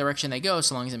care what direction they go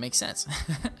so long as it makes sense.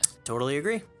 Totally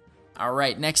agree. All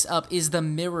right, next up is the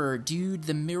mirror. Dude,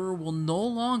 the mirror will no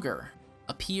longer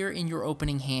appear in your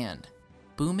opening hand.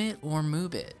 Boom it or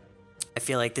move it. I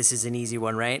feel like this is an easy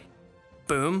one, right?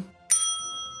 Boom.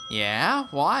 Yeah,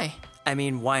 why? I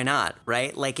mean, why not,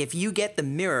 right? Like, if you get the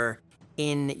mirror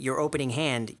in your opening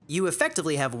hand, you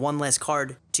effectively have 1 less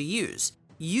card to use.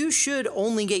 You should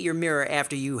only get your mirror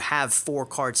after you have 4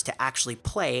 cards to actually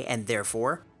play and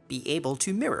therefore be able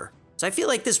to mirror. So I feel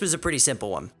like this was a pretty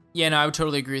simple one. Yeah, no, I would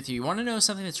totally agree with you. You want to know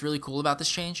something that's really cool about this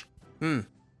change?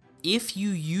 If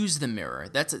you use the mirror,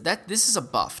 this is a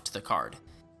buff to the card.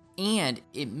 And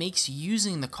it makes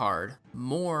using the card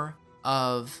more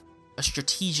of a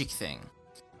strategic thing.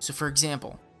 So for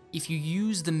example, if you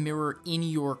use the mirror in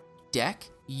your deck,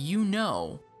 you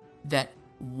know that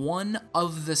 1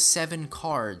 of the 7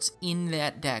 cards in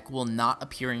that deck will not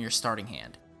appear in your starting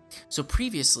hand. So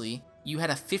previously, you had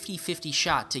a 50-50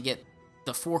 shot to get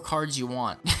the 4 cards you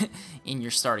want in your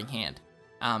starting hand.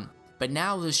 But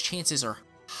now those chances are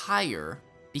higher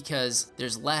because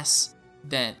there's less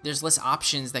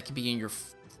options that can be in your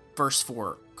first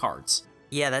 4 cards.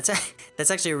 Yeah, that's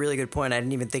actually a really good point. I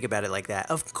didn't even think about it like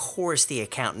that. Of course the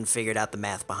accountant figured out the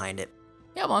math behind it.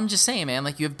 Yeah, well, I'm just saying, man,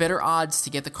 like, you have better odds to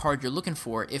get the card you're looking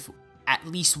for if at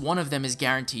least one of them is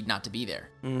guaranteed not to be there.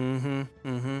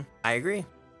 I agree.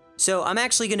 So I'm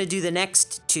actually going to do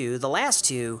the last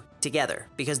two together,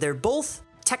 because they're both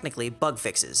technically bug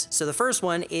fixes. So the first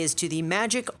one is to the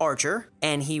Magic Archer,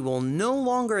 and he will no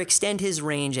longer extend his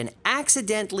range and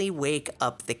accidentally wake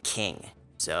up the king.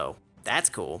 So that's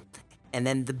cool. And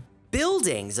then the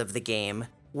buildings of the game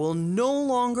will no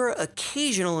longer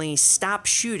occasionally stop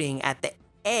shooting at the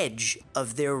edge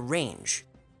of their range.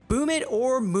 Boom it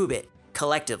or move it,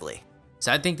 collectively.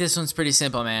 So I think this one's pretty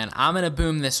simple, man. I'm going to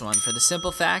boom this one for the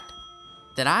simple fact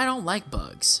that I don't like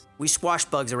bugs. We squash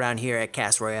bugs around here at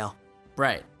Cast Royale.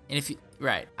 Right. And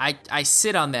I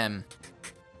sit on them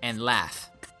and laugh.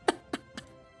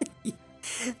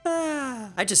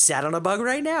 I just sat on a bug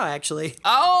right now, actually.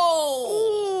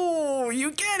 Oh! Ooh,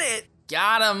 you get it.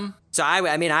 Got him. So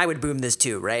I would boom this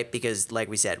too, right? Because like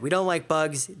we said, we don't like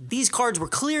bugs. These cards were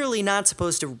clearly not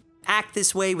supposed to act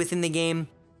this way within the game.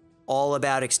 All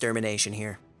about extermination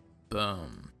here.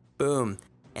 Boom. Boom.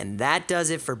 And that does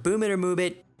it for Boom It or Move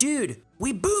It. Dude,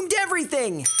 we boomed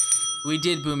everything! We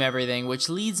did boom everything, which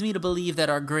leads me to believe that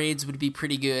our grades would be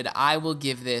pretty good. I will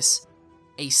give this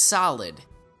a solid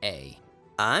A.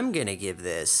 I'm gonna give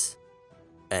this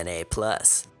an A+.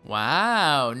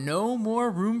 Wow, no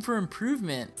more room for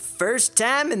improvement. First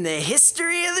time in the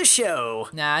history of the show.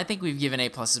 Nah, I think we've given A+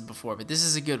 before, but this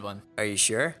is a good one. Are you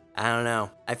sure? I don't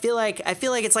know. I feel like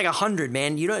it's like 100,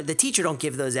 man. The teacher don't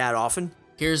give those out often.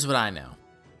 Here's what I know.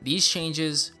 These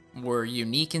changes were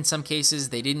unique in some cases.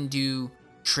 They didn't do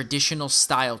traditional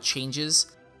style changes.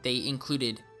 They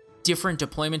included different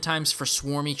deployment times for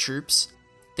swarmy troops.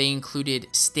 They included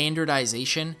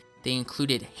standardization. They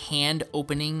included hand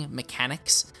opening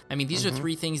mechanics. I mean, these are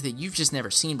three things that you've just never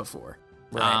seen before,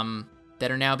 Right. that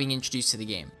are now being introduced to the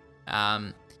game.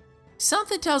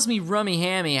 Something tells me Rummy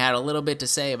Hammy had a little bit to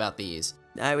say about these.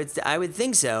 I would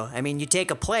think so. I mean, you take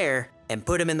a player and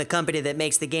put him in the company that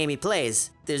makes the game he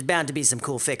plays. There's bound to be some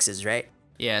cool fixes, right?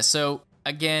 Yeah, so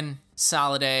again,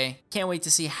 solid A. Can't wait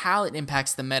to see how it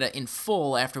impacts the meta in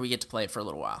full after we get to play it for a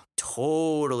little while.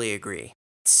 Totally agree.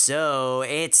 So,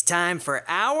 it's time for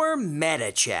our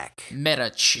meta check.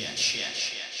 Meta check.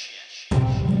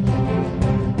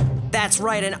 That's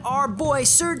right, and our boy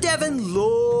Sir Devin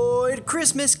Lloyd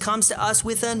Christmas comes to us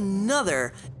with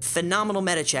another phenomenal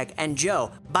meta check. And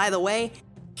Joe, by the way,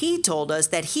 he told us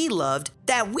that he loved,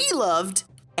 that we loved,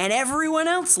 and everyone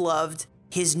else loved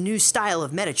his new style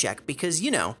of meta check because,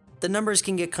 the numbers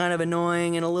can get kind of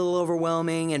annoying and a little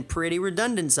overwhelming and pretty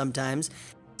redundant sometimes.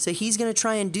 So he's going to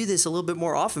try and do this a little bit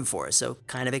more often for us. So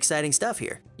kind of exciting stuff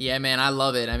here. Yeah, man, I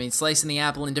love it. I mean, slicing the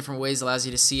apple in different ways allows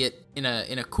you to see it in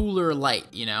a cooler light,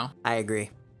 I agree.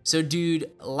 So,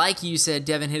 dude, like you said,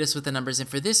 Devin hit us with the numbers, and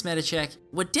for this meta check,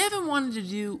 what Devin wanted to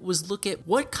do was look at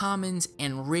what commons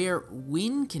and rare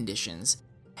win conditions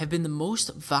have been the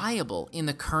most viable in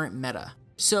the current meta.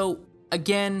 So,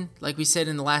 again, like we said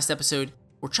in the last episode,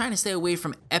 we're trying to stay away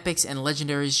from epics and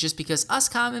legendaries just because us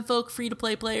common folk,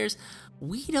 free-to-play players,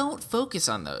 we don't focus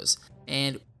on those,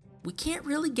 and we can't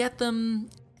really get them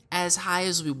as high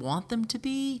as we want them to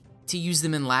be to use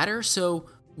them in ladder, so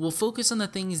we'll focus on the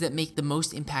things that make the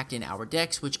most impact in our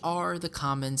decks, which are the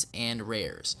commons and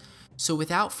rares. So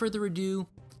without further ado,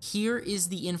 here is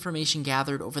the information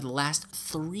gathered over the last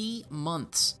 3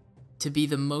 months to be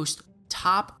the most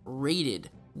top-rated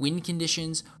win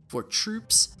conditions for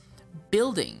troops,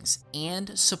 buildings,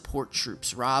 and support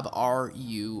troops. Rob, are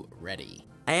you ready?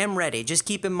 I am ready. Just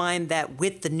keep in mind that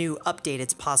with the new update,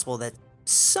 it's possible that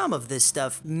some of this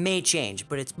stuff may change,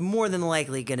 but it's more than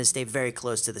likely going to stay very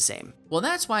close to the same. Well,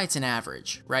 that's why it's an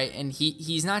average, right? And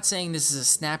he's not saying this is a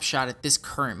snapshot at this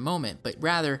current moment, but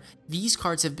rather, these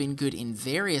cards have been good in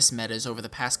various metas over the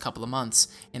past couple of months,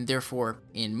 and therefore,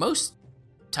 in most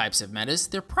types of metas,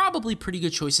 they're probably pretty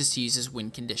good choices to use as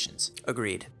win conditions.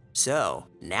 Agreed. So,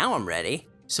 now I'm ready.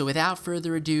 So without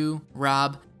further ado,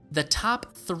 Rob, the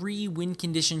top 3 win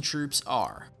condition troops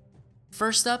are,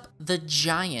 first up, the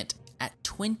Giant at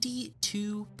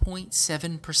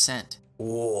 22.7%.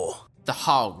 Whoa. The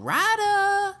Hog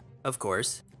Rider Of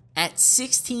course. at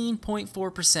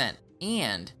 16.4%.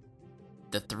 And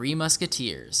the Three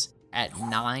Musketeers at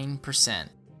 9%.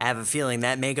 I have a feeling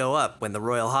that may go up when the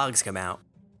Royal Hogs come out.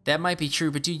 That might be true,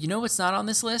 but dude, you know what's not on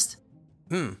this list?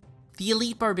 The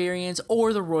Elite Barbarians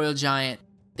or the Royal Giant.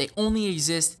 They only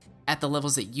exist at the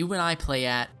levels that you and I play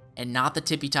at and not the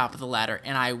tippy top of the ladder,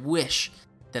 and I wish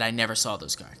that I never saw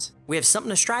those cards. We have something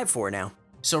to strive for now.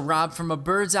 So Rob, from a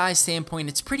bird's eye standpoint,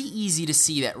 it's pretty easy to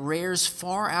see that rares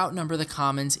far outnumber the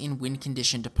commons in win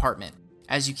condition department.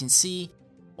 As you can see,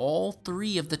 all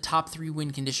 3 of the top 3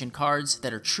 win condition cards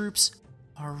that are troops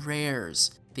are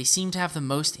rares. They seem to have the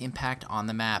most impact on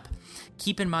the map.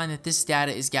 Keep in mind that this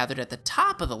data is gathered at the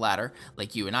top of the ladder,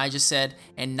 like you and I just said,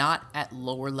 and not at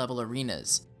lower level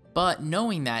arenas. But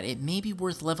knowing that, it may be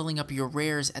worth leveling up your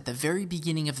rares at the very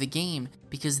beginning of the game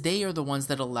because they are the ones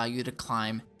that allow you to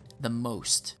climb the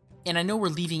most. And I know we're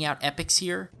leaving out epics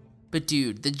here, but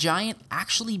dude, the Giant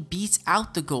actually beats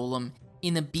out the Golem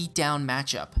in the beatdown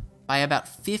matchup by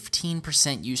about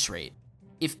 15% use rate.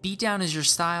 If beatdown is your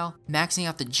style, maxing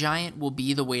out the Giant will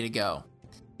be the way to go.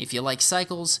 If you like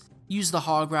cycles, use the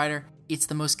Hog Rider. It's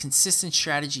the most consistent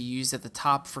strategy used at the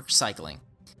top for cycling.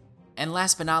 And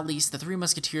last but not least, the Three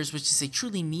Musketeers, which is a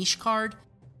truly niche card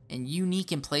and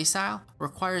unique in playstyle,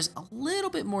 requires a little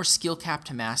bit more skill cap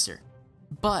to master.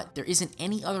 But there isn't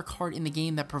any other card in the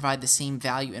game that provide the same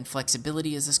value and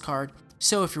flexibility as this card,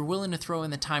 so if you're willing to throw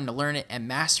in the time to learn it and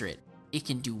master it, it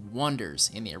can do wonders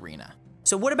in the arena.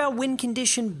 So what about win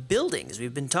condition buildings?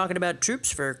 We've been talking about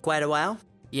troops for quite a while.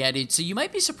 Yeah, dude, so you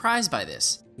might be surprised by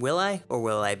this. Will I, or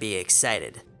will I be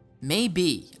excited?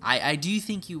 Maybe. I do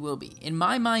think you will be. In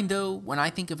my mind, though, when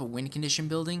I think of a win condition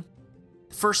building,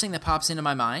 the first thing that pops into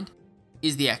my mind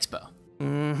is the Expo.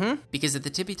 Mm-hmm. Because at the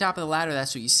tippy top of the ladder,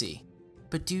 that's what you see.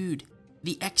 But dude,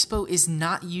 the Expo is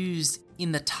not used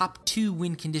in the top 2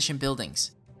 win condition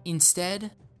buildings.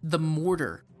 Instead, the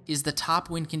Mortar is the top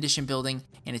win condition building,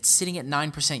 and it's sitting at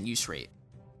 9% use rate.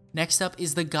 Next up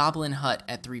is the Goblin Hut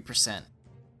at 3%.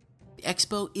 The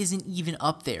Expo isn't even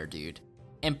up there, dude.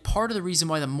 And part of the reason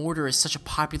why the Mortar is such a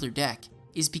popular deck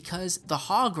is because the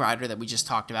Hog Rider that we just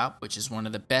talked about, which is one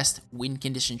of the best win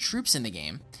condition troops in the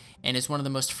game, and is one of the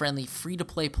most friendly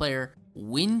free-to-play player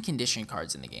win condition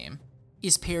cards in the game,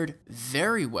 is paired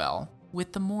very well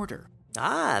with the Mortar.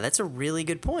 Ah, that's a really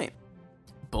good point.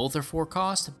 Both are 4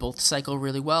 cost, both cycle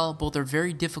really well, both are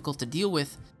very difficult to deal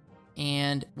with,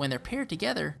 and when they're paired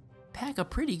together, pack a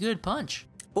pretty good punch.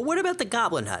 But what about the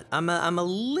Goblin Hut? I'm a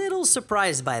little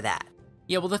surprised by that.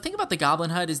 Yeah, well, the thing about the Goblin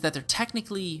Hut is that they're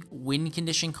technically win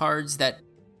condition cards that,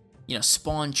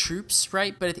 spawn troops,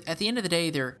 right? But at the end of the day,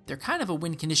 they're kind of a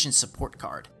win condition support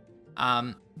card.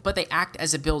 But they act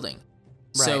as a building.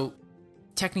 Right. So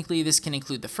technically, this can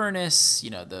include the Furnace,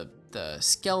 the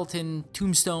Skeleton,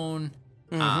 Tombstone,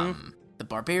 the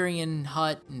Barbarian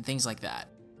Hut, and things like that.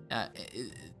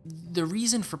 The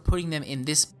reason for putting them in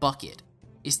this bucket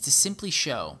is to simply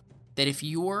show that if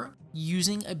you're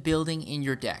using a building in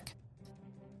your deck,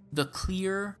 the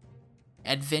clear,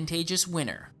 advantageous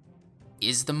winner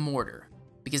is the Mortar,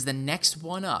 because the next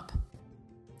one up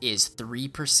is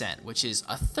 3%, which is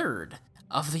a third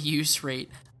of the use rate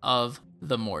of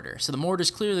the Mortar. So the Mortar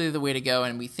is clearly the way to go,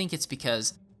 and we think it's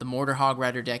because the Mortar Hog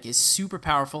Rider deck is super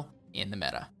powerful in the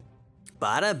meta.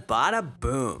 Bada bada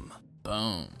boom.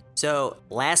 Boom. So,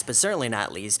 last but certainly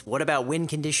not least, what about win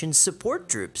condition support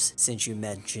troops, since you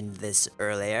mentioned this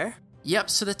earlier?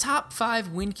 Yep, so the top 5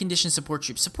 win condition support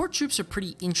troops. Support troops are a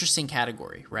pretty interesting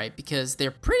category, right? Because they're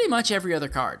pretty much every other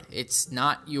card. It's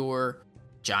not your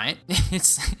Giant,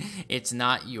 it's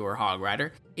not your Hog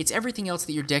Rider. It's everything else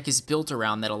that your deck is built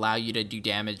around that allow you to do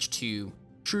damage to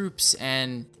troops,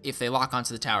 and if they lock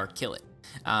onto the tower, kill it.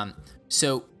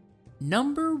 So,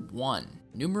 number 1,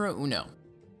 numero uno,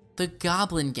 the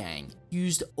Goblin Gang,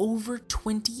 used over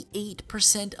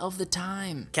 28% of the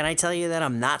time. Can I tell you that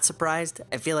I'm not surprised?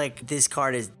 I feel like this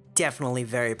card is definitely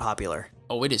very popular.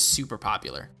 Oh, it is super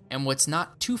popular. And what's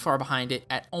not too far behind it,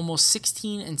 at almost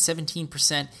 16 and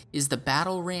 17%, is the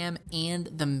Battle Ram and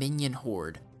the Minion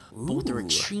Horde. Ooh. Both are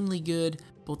extremely good.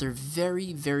 Both are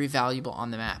very, very valuable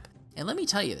on the map. And let me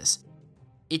tell you this.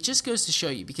 It just goes to show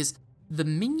you, because the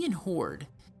Minion Horde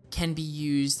can be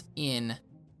used in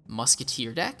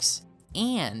Musketeer decks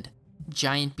and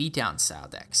Giant Beatdown style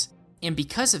decks. And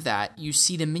because of that, you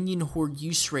see the Minion Horde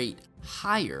use rate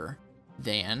higher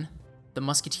than the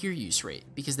Musketeer use rate,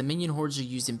 because the Minion Hordes are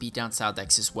used in Beatdown style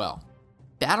decks as well.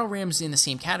 Battle Ram's in the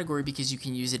same category because you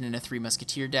can use it in a 3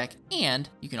 Musketeer deck, and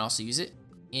you can also use it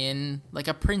in like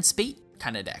a Prince Bait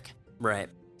kind of deck. Right.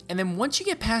 And then once you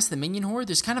get past the Minion Horde,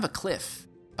 there's kind of a cliff.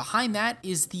 Behind that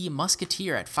is the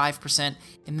Musketeer at 5%,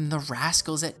 and then the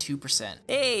Rascals at 2%.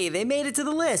 Hey, they made it to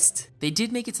the list. They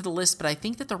did make it to the list, but I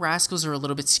think that the Rascals are a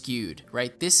little bit skewed,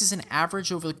 right? This is an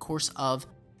average over the course of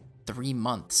 3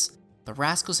 months. The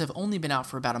Rascals have only been out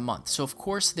for about a month, so of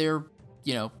course their,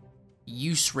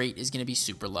 use rate is going to be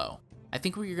super low. I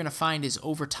think what you're going to find is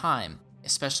over time,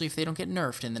 especially if they don't get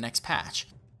nerfed in the next patch,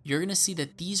 you're going to see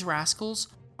that these Rascals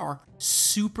are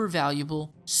super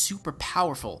valuable, super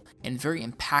powerful, and very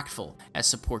impactful as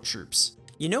support troops.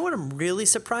 You know what I'm really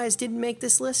surprised didn't make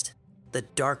this list? The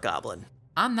Dark Goblin.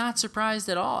 I'm not surprised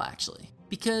at all, actually,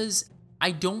 because I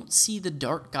don't see the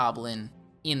Dark Goblin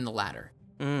in the ladder.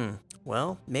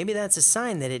 Well, maybe that's a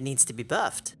sign that it needs to be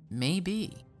buffed.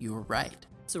 Maybe. You're right.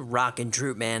 It's a rockin'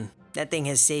 troop, man. That thing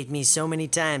has saved me so many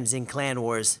times in Clan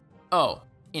Wars. Oh,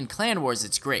 in Clan Wars,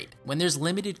 it's great. When there's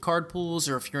limited card pools,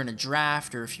 or if you're in a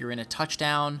draft, or if you're in a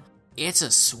touchdown, it's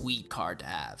a sweet card to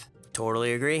have.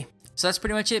 Totally agree. So that's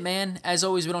pretty much it, man. As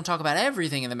always, we don't talk about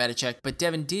everything in the meta check, but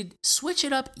Devin did switch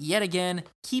it up yet again,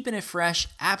 keeping it fresh,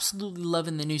 absolutely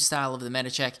loving the new style of the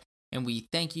meta check, and we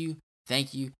thank you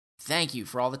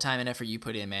for all the time and effort you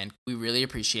put in, man. We really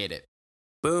appreciate it.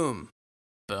 Boom.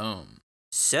 Boom.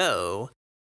 So,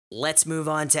 let's move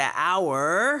on to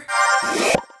our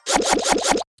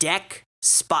Deck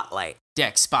Spotlight.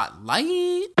 Deck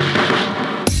Spotlight.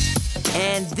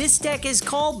 And this deck is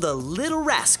called the Little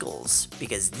Rascals,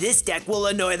 because this deck will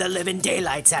annoy the living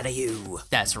daylights out of you.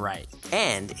 That's right.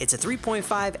 And it's a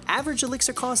 3.5 average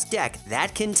elixir cost deck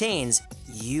that contains,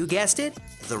 you guessed it,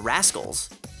 the Rascals,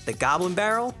 the Goblin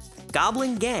Barrel,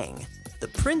 Goblin Gang, the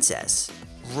Princess,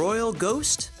 Royal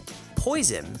Ghost,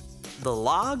 Poison, the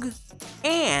Log,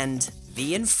 and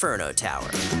the Inferno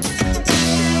Tower.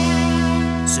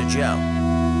 So Joe,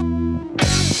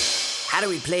 How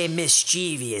do we play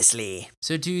mischievously?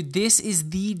 So, dude, this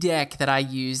is the deck that I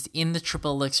used in the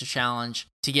Triple Elixir Challenge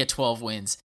to get 12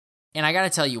 wins. And I gotta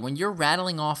tell you, when you're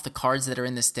rattling off the cards that are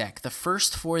in this deck, the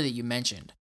first 4 that you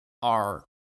mentioned are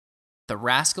the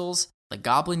Rascals, the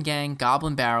Goblin Gang,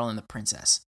 Goblin Barrel, and the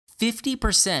Princess.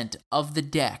 50% of the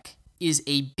deck is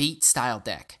a bait-style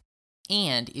deck.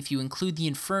 And if you include the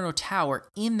Inferno Tower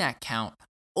in that count,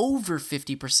 over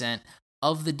 50%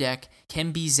 of the deck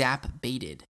can be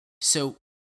zap-baited. So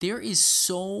there is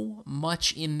so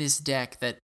much in this deck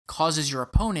that causes your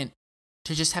opponent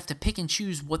to just have to pick and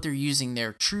choose what they're using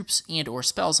their troops and or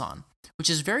spells on, which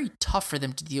is very tough for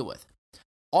them to deal with.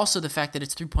 Also, the fact that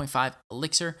it's 3.5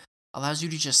 elixir allows you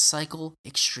to just cycle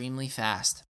extremely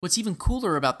fast. What's even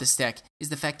cooler about this deck is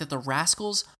the fact that the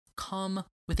Rascals come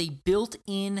with a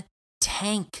built-in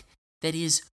tank that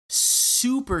is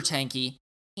super tanky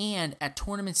and at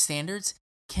tournament standards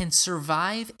can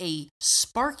survive a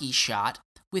Sparky shot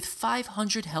with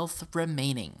 500 health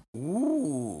remaining.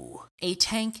 Ooh. A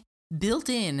tank built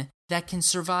in that can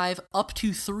survive up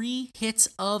to 3 hits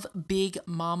of Big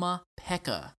Mama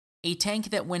P.E.K.K.A. A tank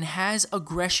that when has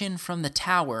aggression from the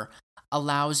tower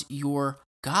allows your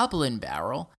Goblin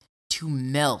Barrel to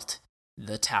melt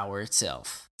the tower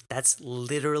itself. That's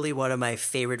literally one of my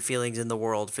favorite feelings in the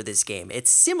world for this game. It's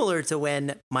similar to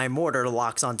when my mortar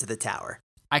locks onto the tower.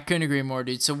 I couldn't agree more,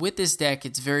 dude. So with this deck,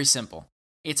 it's very simple.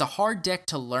 It's a hard deck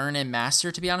to learn and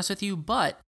master, to be honest with you,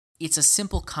 but it's a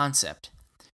simple concept.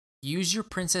 Use your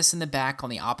Princess in the back on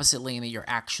the opposite lane that you're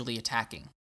actually attacking.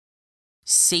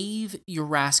 Save your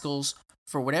Rascals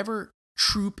for whatever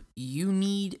troop you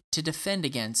need to defend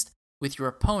against with your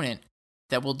opponent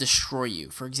that will destroy you.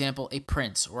 For example, a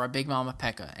Prince or a Big Mama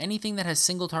P.E.K.K.A. Anything that has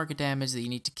single target damage that you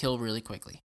need to kill really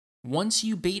quickly. Once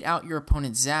you bait out your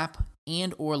opponent's zap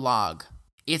and or log,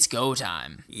 it's go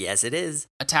time. Yes, it is.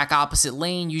 Attack opposite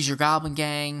lane, use your Goblin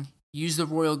Gang, use the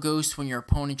Royal Ghost when your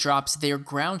opponent drops their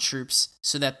ground troops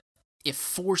so that it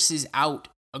forces out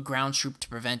a ground troop to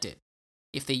prevent it.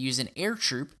 If they use an air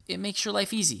troop, it makes your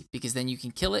life easy because then you can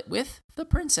kill it with the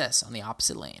Princess on the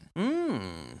opposite lane.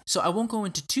 So I won't go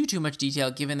into too much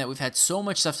detail given that we've had so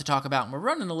much stuff to talk about and we're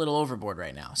running a little overboard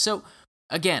right now. So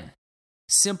again,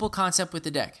 simple concept with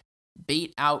the deck.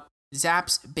 Bait out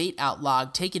zaps, bait out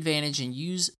log, take advantage and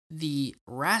use the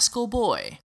Rascal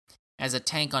Boy as a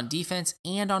tank on defense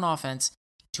and on offense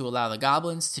to allow the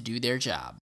goblins to do their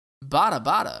job. Bada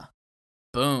bada.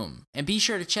 Boom. And be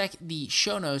sure to check the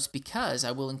show notes because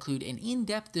I will include an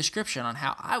in-depth description on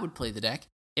how I would play the deck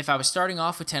if I was starting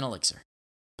off with 10 elixir.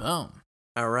 Boom.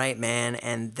 All right, man.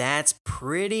 And that's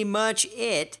pretty much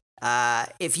it.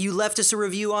 If you left us a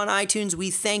review on iTunes,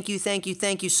 we thank you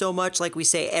so much. Like we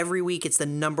say every week, it's the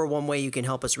number one way you can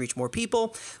help us reach more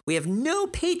people. We have no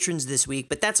patrons this week,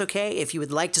 but that's okay. If you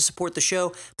would like to support the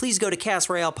show, please go to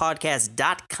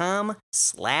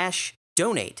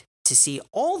castroyalpodcast.com/donate to see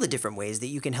all the different ways that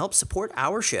you can help support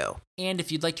our show. And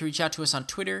if you'd like to reach out to us on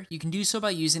Twitter, you can do so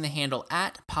by using the handle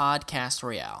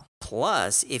 @PodcastRoyale.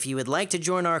 Plus, if you would like to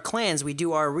join our clans, we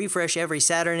do our refresh every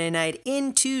Saturday night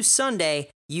into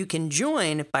Sunday. You can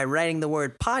join by writing the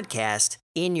word podcast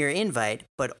in your invite,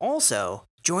 but also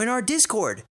join our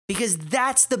Discord because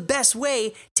that's the best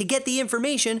way to get the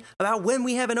information about when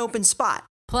we have an open spot.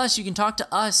 Plus, you can talk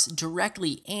to us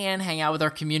directly and hang out with our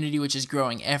community, which is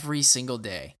growing every single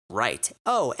day. Right.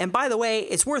 Oh, and by the way,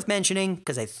 it's worth mentioning,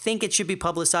 because I think it should be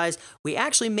publicized, we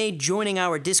actually made joining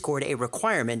our Discord a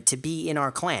requirement to be in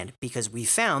our clan, because we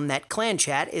found that clan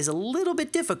chat is a little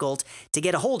bit difficult to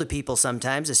get a hold of people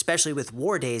sometimes, especially with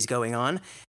war days going on.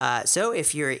 So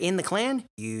if you're in the clan,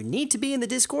 you need to be in the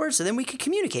Discord so then we can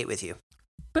communicate with you.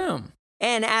 Boom.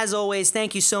 And as always,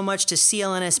 thank you so much to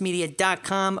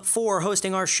clnsmedia.com for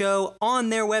hosting our show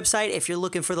on their website. If you're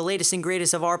looking for the latest and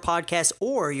greatest of our podcasts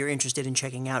or you're interested in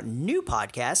checking out new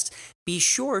podcasts, be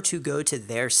sure to go to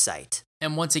their site.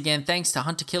 And once again, thanks to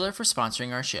Hunt to Killer for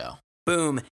sponsoring our show.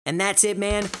 Boom. And that's it,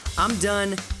 man. I'm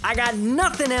done. I got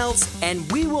nothing else.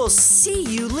 And we will see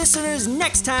you listeners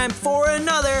next time for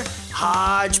another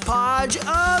Hodgepodge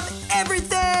of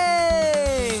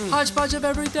Everything. Hodgepodge of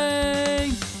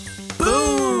Everything.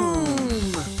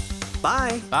 Boom!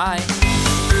 Bye. Bye.